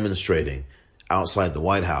are demonstrating outside the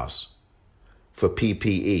White House for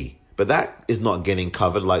PPE. But that is not getting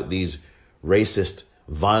covered like these racist,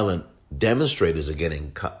 violent demonstrators are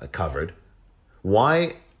getting covered.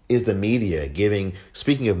 Why is the media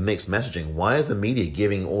speaking of mixed messaging, why is the media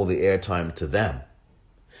giving all the airtime to them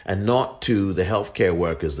and not to the healthcare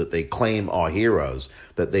workers that they claim are heroes,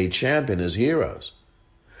 that they champion as heroes?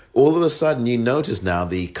 All of a sudden, you notice now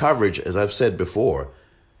the coverage, as I've said before,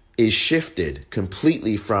 is shifted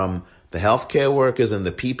completely from the healthcare workers and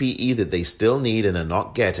the PPE that they still need and are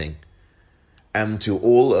not getting, and to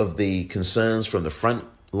all of the concerns from the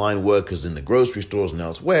frontline workers in the grocery stores and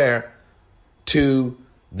elsewhere, to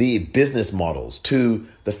the business models, to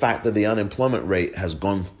the fact that the unemployment rate has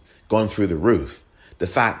gone through the roof, the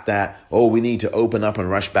fact that, we need to open up and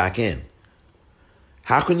rush back in.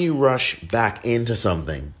 How can you rush back into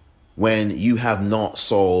something when you have not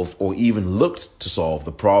solved or even looked to solve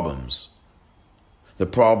the problems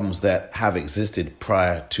that have existed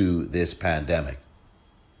prior to this pandemic?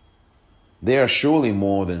 There are surely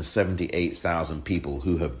more than 78,000 people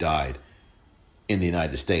who have died in the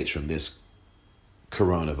United States from this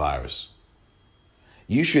coronavirus.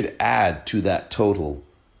 You should add to that total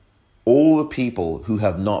all the people who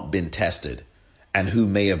have not been tested and who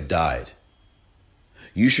may have died.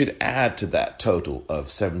 You should add to that total of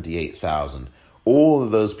 78,000 all of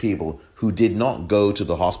those people who did not go to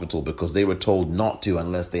the hospital because they were told not to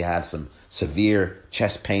unless they had some severe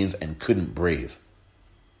chest pains and couldn't breathe.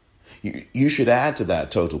 You should add to that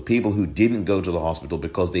total people who didn't go to the hospital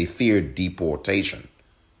because they feared deportation.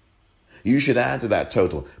 You should add to that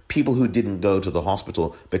total people who didn't go to the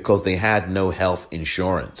hospital because they had no health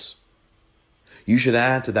insurance. You should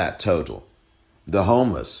add to that total the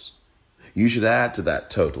homeless. You should add to that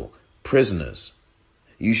total prisoners.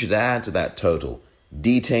 You should add to that total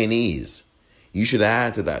detainees. You should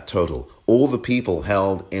add to that total all the people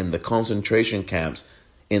held in the concentration camps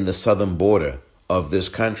in the southern border of this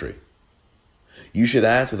country. You should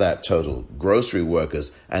add to that total grocery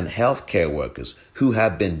workers and healthcare workers who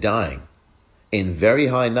have been dying in very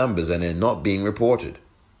high numbers and are not being reported.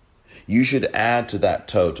 You should add to that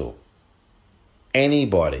total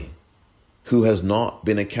anybody who has not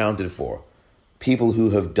been accounted for, people who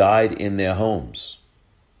have died in their homes.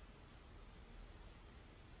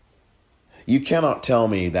 You cannot tell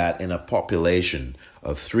me that in a population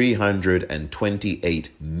of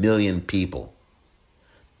 328 million people,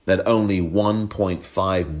 that only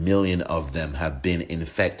 1.5 million of them have been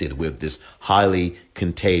infected with this highly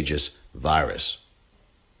contagious virus.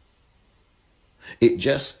 It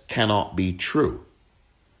just cannot be true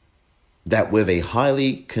that with a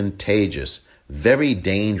highly contagious, very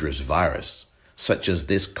dangerous virus, such as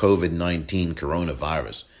this COVID-19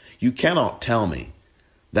 coronavirus, you cannot tell me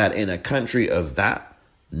that in a country of that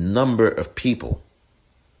number of people,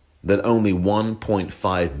 that only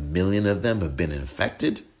 1.5 million of them have been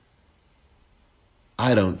infected?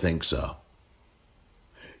 I don't think so.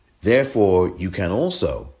 Therefore, you can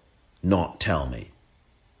also not tell me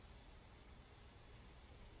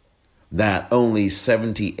that only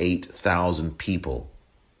 78,000 people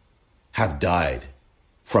have died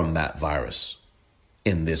from that virus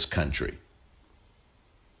in this country.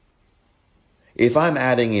 If I'm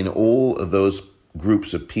adding in all of those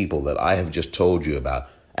groups of people that I have just told you about,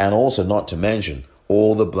 and also not to mention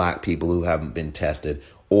all the black people who haven't been tested,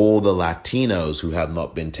 all the Latinos who have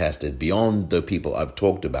not been tested, beyond the people I've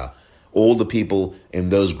talked about, all the people in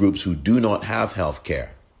those groups who do not have health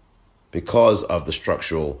care because of the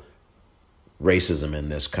structural racism in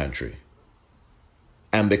this country,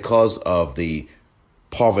 and because of the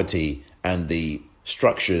poverty and the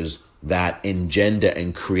structures that engender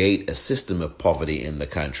and create a system of poverty in the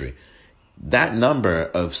country, that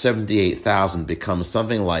number of 78,000 becomes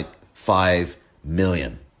something like 5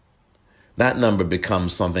 million. That number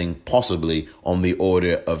becomes something possibly on the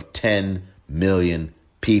order of 10 million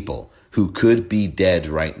people who could be dead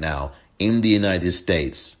right now in the United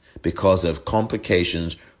States because of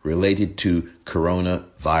complications related to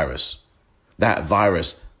coronavirus. That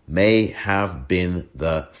virus may have been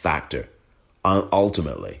the factor,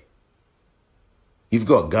 ultimately. You've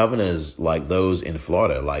got governors like those in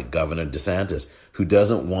Florida, like Governor DeSantis, who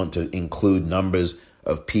doesn't want to include numbers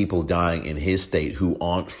of people dying in his state who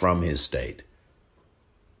aren't from his state.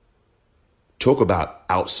 Talk about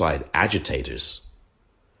outside agitators.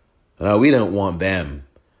 No, we don't want them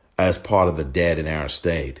as part of the dead in our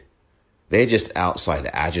state. They're just outside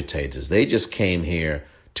agitators. They just came here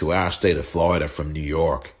to our state of Florida from New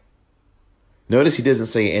York. Notice he doesn't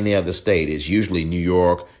say any other state. It's usually New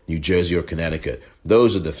York, New Jersey, or Connecticut.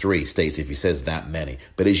 Those are the three states if he says that many.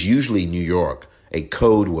 But it's usually New York, a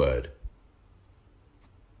code word.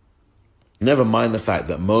 Never mind the fact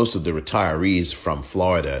that most of the retirees from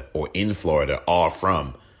Florida or in Florida are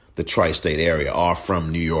from the tri-state area, are from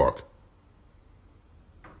New York.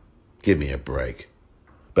 Give me a break.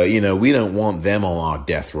 But, we don't want them on our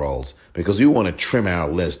death rolls because we want to trim our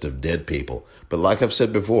list of dead people. But like I've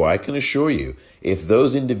said before, I can assure you, if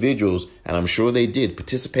those individuals, and I'm sure they did,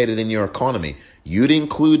 participated in your economy, you'd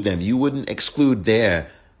include them. You wouldn't exclude their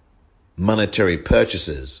monetary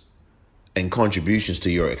purchases and contributions to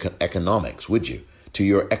your economics, would you? To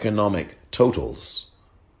your economic totals.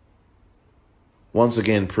 Once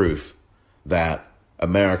again, proof that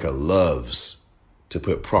America loves to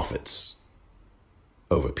put profits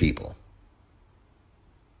over people.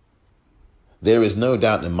 There is no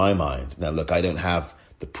doubt in my mind. Now, look, I don't have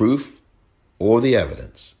the proof or the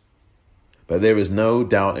evidence, but there is no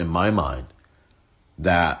doubt in my mind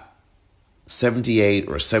that 78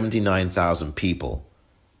 or 79,000 people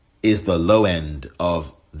is the low end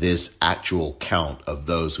of this actual count of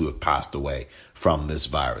those who have passed away from this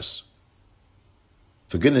virus.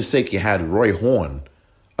 For goodness sake, you had Roy Horn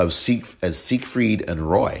as Siegfried and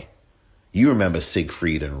Roy. You remember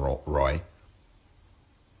Siegfried and Roy.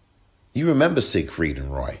 You remember Siegfried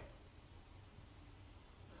and Roy.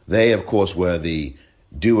 They, of course, were the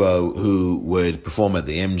duo who would perform at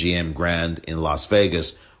the MGM Grand in Las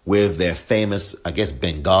Vegas with their famous,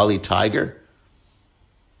 Bengali tiger.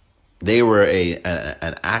 They were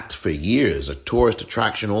an act for years, a tourist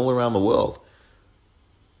attraction all around the world.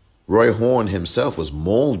 Roy Horn himself was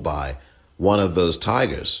mauled by one of those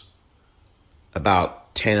tigers about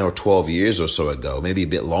 10 or 12 years or so ago, maybe a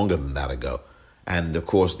bit longer than that ago. And of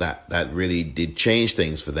course, that really did change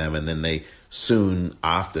things for them. And then they soon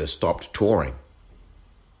after stopped touring.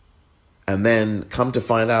 And then come to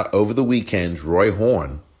find out over the weekend, Roy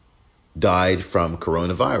Horn died from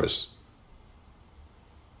coronavirus.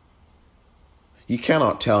 You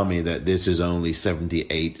cannot tell me that this is only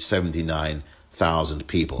 79,000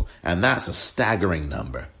 people. And that's a staggering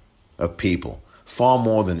number of people, far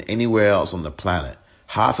more than anywhere else on the planet.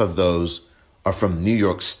 Half of those are from New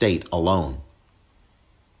York State alone.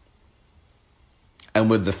 And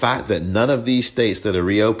with the fact that none of these states that are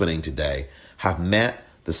reopening today have met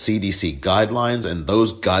the CDC guidelines, and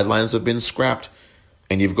those guidelines have been scrapped,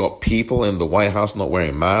 and you've got people in the White House not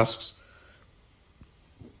wearing masks.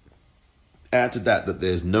 Add to that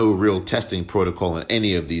there's no real testing protocol in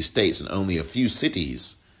any of these states, and only a few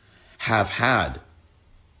cities have had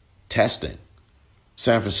testing.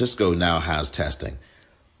 San Francisco now has testing.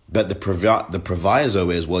 But the proviso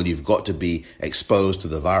is, well, you've got to be exposed to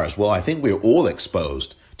the virus. Well, I think we're all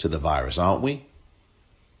exposed to the virus, aren't we?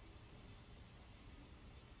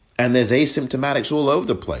 And there's asymptomatics all over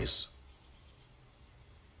the place.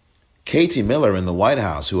 Katie Miller in the White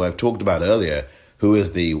House, who I've talked about earlier, who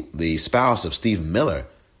is the spouse of Stephen Miller,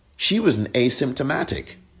 She was an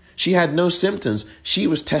asymptomatic. She had no symptoms. She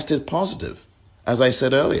was tested positive, as I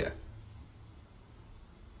said earlier.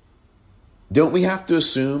 Don't we have to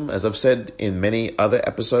assume, as I've said in many other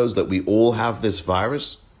episodes, that we all have this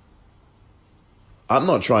virus? I'm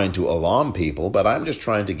not trying to alarm people, but I'm just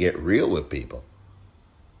trying to get real with people.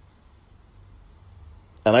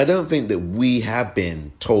 And I don't think that we have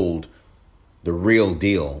been told the real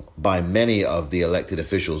deal by many of the elected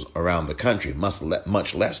officials around the country,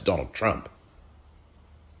 much less Donald Trump.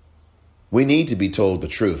 We need to be told the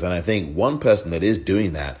truth. And I think one person that is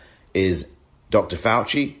doing that is Dr.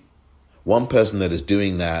 Fauci. One person that is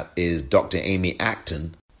doing that is Dr. Amy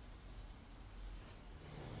Acton.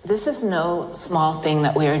 This is no small thing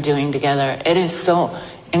that we are doing together. It is so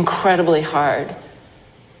incredibly hard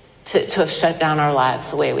to have shut down our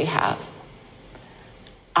lives the way we have.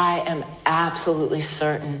 I am absolutely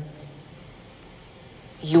certain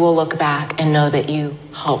you will look back and know that you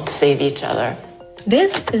helped save each other.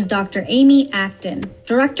 This is Dr. Amy Acton,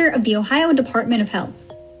 Director of the Ohio Department of Health.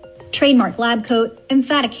 Trademark lab coat,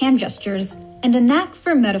 emphatic hand gestures, and a knack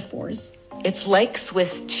for metaphors. It's like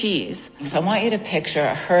Swiss cheese. So I want you to picture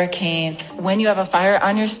a hurricane. When you have a fire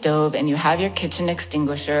on your stove and you have your kitchen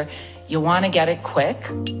extinguisher, you want to get it quick.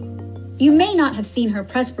 You may not have seen her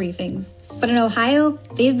press briefings, but in Ohio,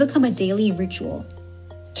 they've become a daily ritual,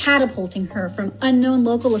 catapulting her from unknown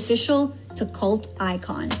local official to cult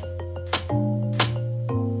icon.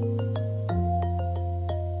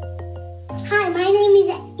 Hi, my name is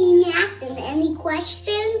Amy Acton. Any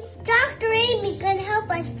questions? Dr. Amy's going to help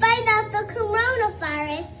us find out the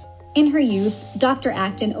coronavirus. In her youth, Dr.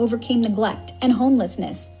 Acton overcame neglect and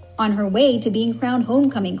homelessness on her way to being crowned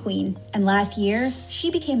homecoming queen. And last year,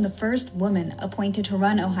 she became the first woman appointed to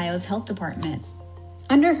run Ohio's health department.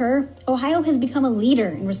 Under her, Ohio has become a leader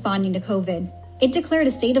in responding to COVID. It declared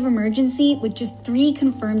a state of emergency with just 3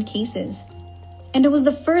 confirmed cases. And it was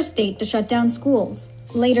the first state to shut down schools.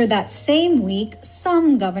 Later that same week,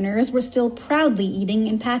 some governors were still proudly eating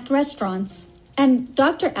in packed restaurants. And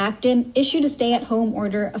Dr. Acton issued a stay-at-home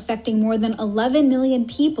order affecting more than 11 million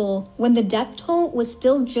people when the death toll was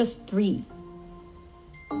still just 3.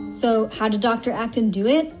 So how did Dr. Acton do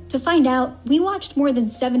it? To find out, we watched more than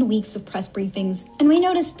 7 weeks of press briefings, and we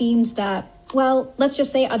noticed themes that, well, let's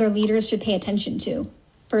just say other leaders should pay attention to.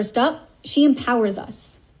 First up, she empowers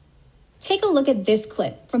us. Take a look at this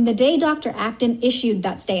clip from the day Dr. Acton issued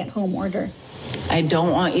that stay-at-home order. I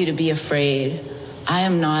don't want you to be afraid. I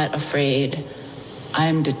am not afraid. I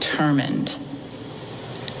am determined.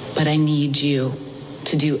 But I need you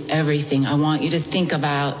to do everything. I want you to think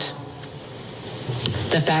about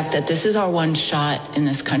the fact that this is our one shot in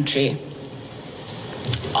this country.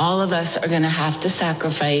 All of us are going to have to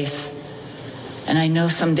sacrifice. And I know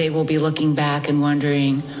someday we'll be looking back and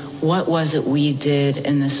wondering, what was it we did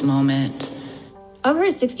in this moment? Of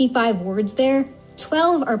her 65 words there,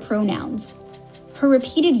 12 are pronouns. Her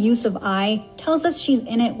repeated use of I tells us she's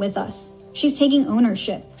in it with us. She's taking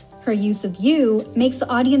ownership. Her use of you makes the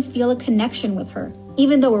audience feel a connection with her,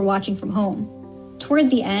 even though we're watching from home. Toward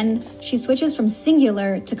the end, she switches from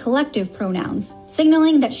singular to collective pronouns,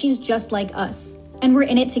 signaling that she's just like us. And we're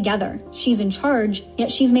in it together. She's in charge,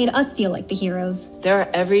 yet she's made us feel like the heroes. There are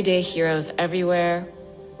everyday heroes everywhere.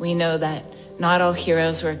 We know that not all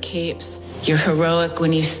heroes wear capes. You're heroic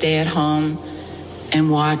when you stay at home and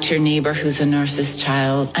watch your neighbor who's a nurse's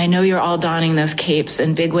child. I know you're all donning those capes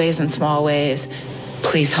in big ways and small ways.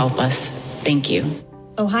 Please help us. Thank you.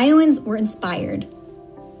 Ohioans were inspired,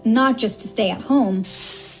 not just to stay at home,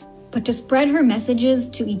 but to spread her messages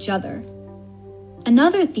to each other.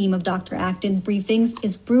 Another theme of Dr. Acton's briefings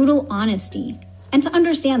is brutal honesty. And to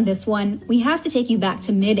understand this one, we have to take you back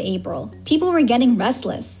to mid-April. People were getting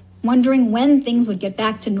restless, wondering when things would get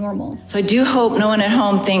back to normal. So I do hope no one at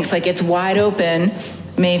home thinks like it's wide open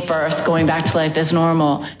May 1st, going back to life as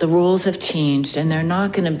normal. The rules have changed and they're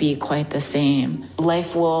not going to be quite the same.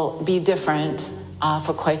 Life will be different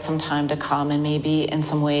for quite some time to come, and maybe in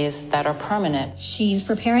some ways that are permanent. She's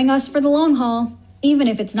preparing us for the long haul, even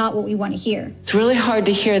if it's not what we want to hear. It's really hard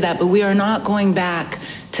to hear that, but we are not going back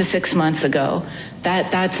to 6 months ago.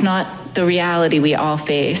 That's not the reality we all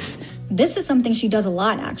face. This is something she does a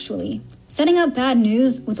lot, actually. Setting up bad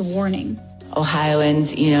news with a warning.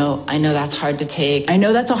 Ohioans, I know that's hard to take. I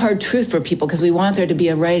know that's a hard truth for people because we want there to be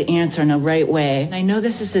a right answer in a right way. And I know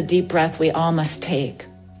this is a deep breath we all must take.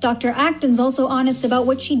 Dr. Acton's also honest about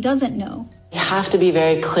what she doesn't know. We have to be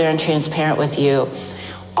very clear and transparent with you.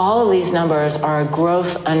 All of these numbers are a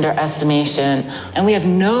gross underestimation, and we have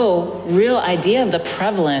no real idea of the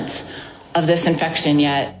prevalence of this infection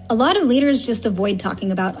yet. A lot of leaders just avoid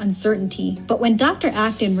talking about uncertainty, but when Dr.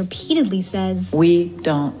 Acton repeatedly says, "We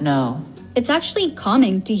don't know," it's actually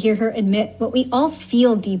calming to hear her admit what we all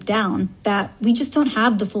feel deep down, that we just don't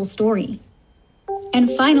have the full story. And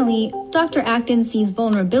finally, Dr. Acton sees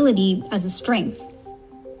vulnerability as a strength.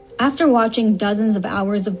 After watching dozens of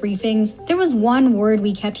hours of briefings, there was one word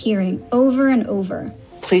we kept hearing over and over.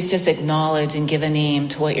 Please just acknowledge and give a name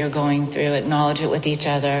to what you're going through. Acknowledge it with each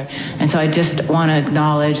other. And so I just want to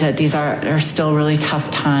acknowledge that these are still really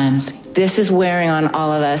tough times. This is wearing on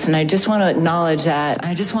all of us, and I just want to acknowledge that.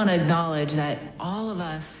 I just want to acknowledge that all of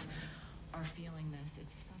us are feeling this.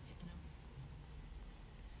 It's such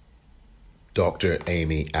Dr.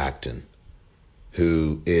 Amy Acton,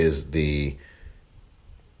 who is the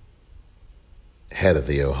head of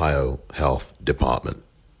the Ohio Health Department.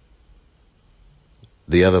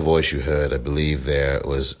 The other voice you heard, I believe there,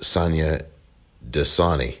 was Sanya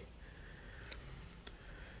Dasani.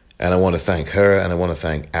 And I want to thank her, and I want to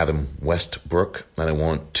thank Adam Westbrook, and I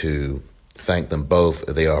want to thank them both.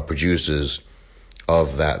 They are producers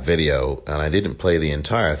of that video, and I didn't play the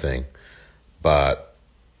entire thing, but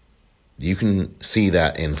you can see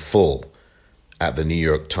that in full at the New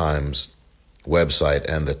York Times website,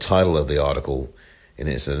 and the title of the article, and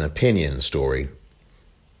it's an opinion story,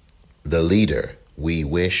 "The Leader We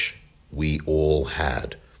Wish We All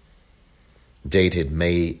Had," dated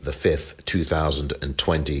May the 5th,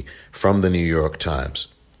 2020, from the New York Times.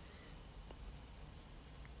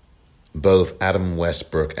 Both Adam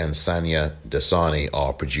Westbrook and Sanya Dasani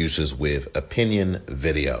are producers with Opinion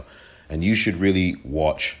Video, and you should really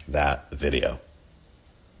watch that video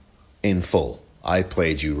in full. I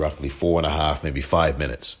played you roughly 4.5, maybe 5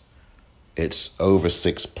 minutes. It's over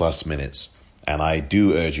 6+ minutes, and I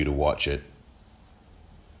do urge you to watch it.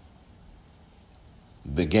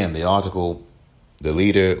 Again, the article, "The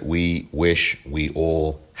Leader We Wish We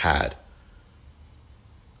All Had."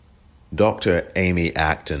 Dr. Amy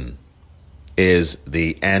Acton is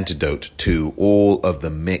the antidote to all of the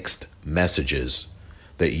mixed messages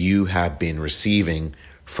that you have been receiving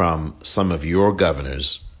from some of your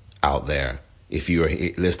governors out there, if you are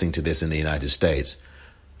listening to this in the United States,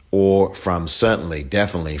 or from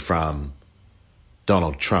definitely from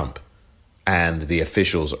Donald Trump and the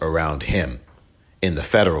officials around him in the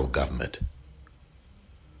federal government.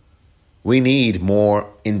 We need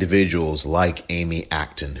more individuals like Amy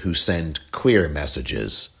Acton who send clear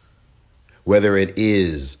messages, whether it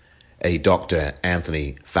is a Dr.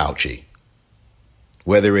 Anthony Fauci,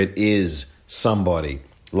 whether it is somebody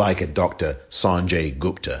like a Dr. Sanjay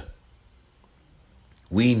Gupta.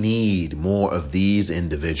 We need more of these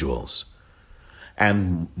individuals.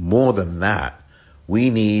 And more than that, we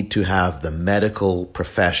need to have the medical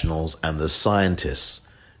professionals and the scientists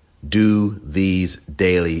do these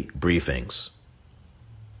daily briefings.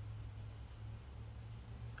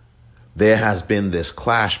 There has been this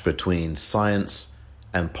clash between science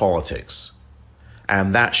and politics,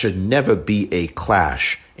 and that should never be a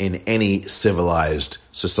clash in any civilized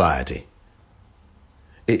society.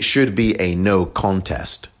 It should be a no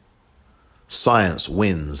contest. Science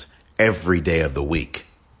wins every day of the week.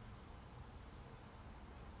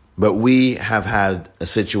 But we have had a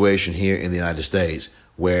situation here in the United States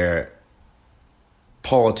where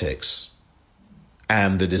politics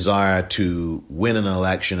and the desire to win an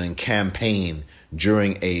election and campaign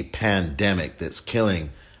during a pandemic that's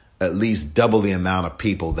killing at least double the amount of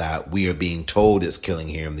people that we are being told it's killing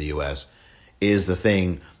here in the U.S. is the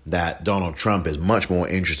thing that Donald Trump is much more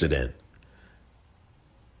interested in.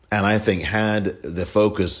 And I think had the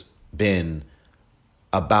focus been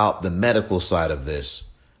about the medical side of this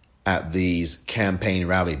at these campaign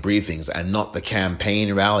rally briefings and not the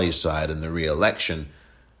campaign rally side and the re-election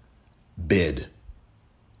bid,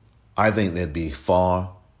 I think there'd be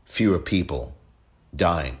far fewer people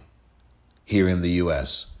dying here in the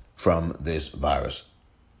U.S. from this virus.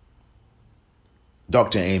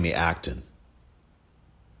 Dr. Amy Acton,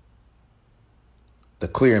 the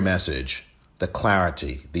clear message, the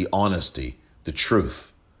clarity, the honesty, the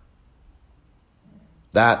truth,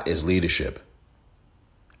 that is leadership.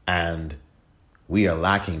 And we are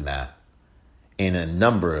lacking that in a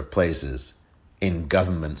number of places in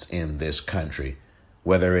governments in this country,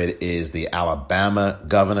 whether it is the Alabama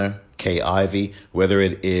governor, Kay Ivey, whether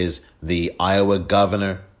it is the Iowa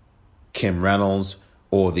governor, Kim Reynolds,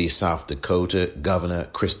 or the South Dakota governor,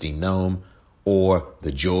 Kristi Noem, or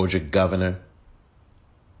the Georgia governor,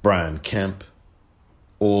 Brian Kemp,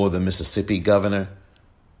 or the Mississippi governor.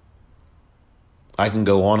 I can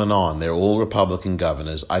go on and on. They're all Republican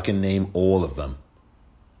governors. I can name all of them.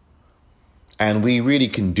 And we really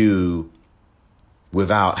can do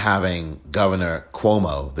without having Governor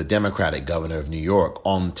Cuomo, the Democratic governor of New York,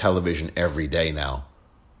 on television every day now.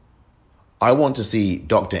 I want to see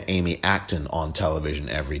Dr. Amy Acton on television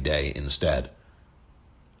every day instead.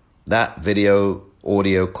 That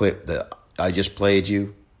audio clip that I just played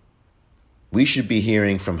you, we should be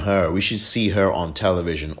hearing from her. We should see her on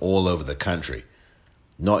television all over the country,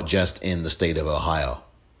 not just in the state of Ohio.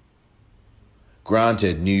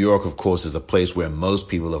 Granted, New York, of course, is a place where most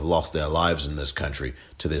people have lost their lives in this country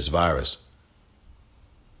to this virus.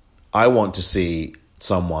 I want to see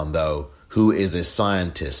someone, though, who is a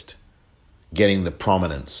scientist getting the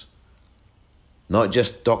prominence. Not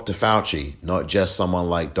just Dr. Fauci, not just someone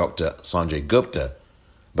like Dr. Sanjay Gupta,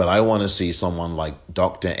 but I want to see someone like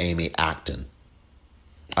Dr. Amy Acton.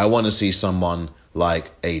 I want to see someone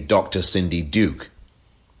like a Dr. Cindy Duke.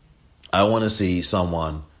 I want to see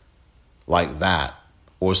someone like that,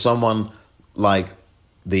 or someone like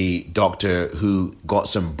the doctor who got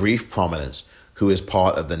some brief prominence, who is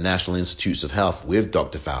part of the National Institutes of Health with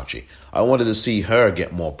Dr. Fauci. I wanted to see her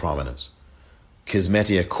get more prominence.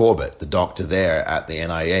 Kismetia Corbett, the doctor there at the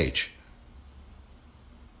NIH.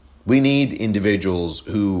 We need individuals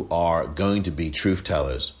who are going to be truth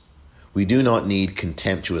tellers. We do not need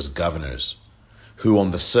contemptuous governors who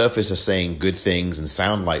on the surface are saying good things and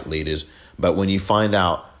sound like leaders, but when you find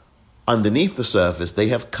out underneath the surface, they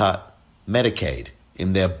have cut Medicaid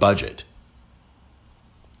in their budget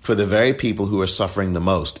for the very people who are suffering the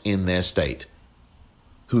most in their state,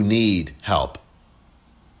 who need help.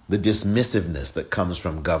 The dismissiveness that comes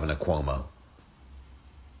from Governor Cuomo.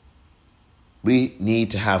 We need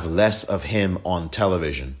to have less of him on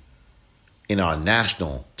television, in our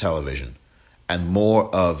national television, and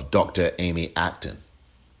more of Dr. Amy Acton.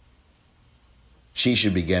 She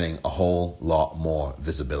should be getting a whole lot more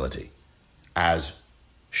visibility, as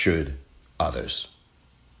should others.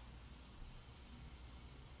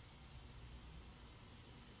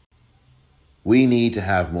 We need to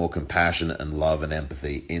have more compassion and love and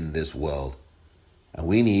empathy in this world, and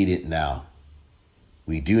we need it now.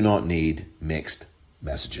 We do not need mixed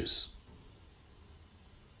messages.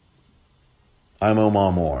 I'm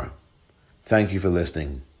Omar Moore. Thank you for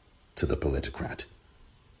listening to The Politicrat.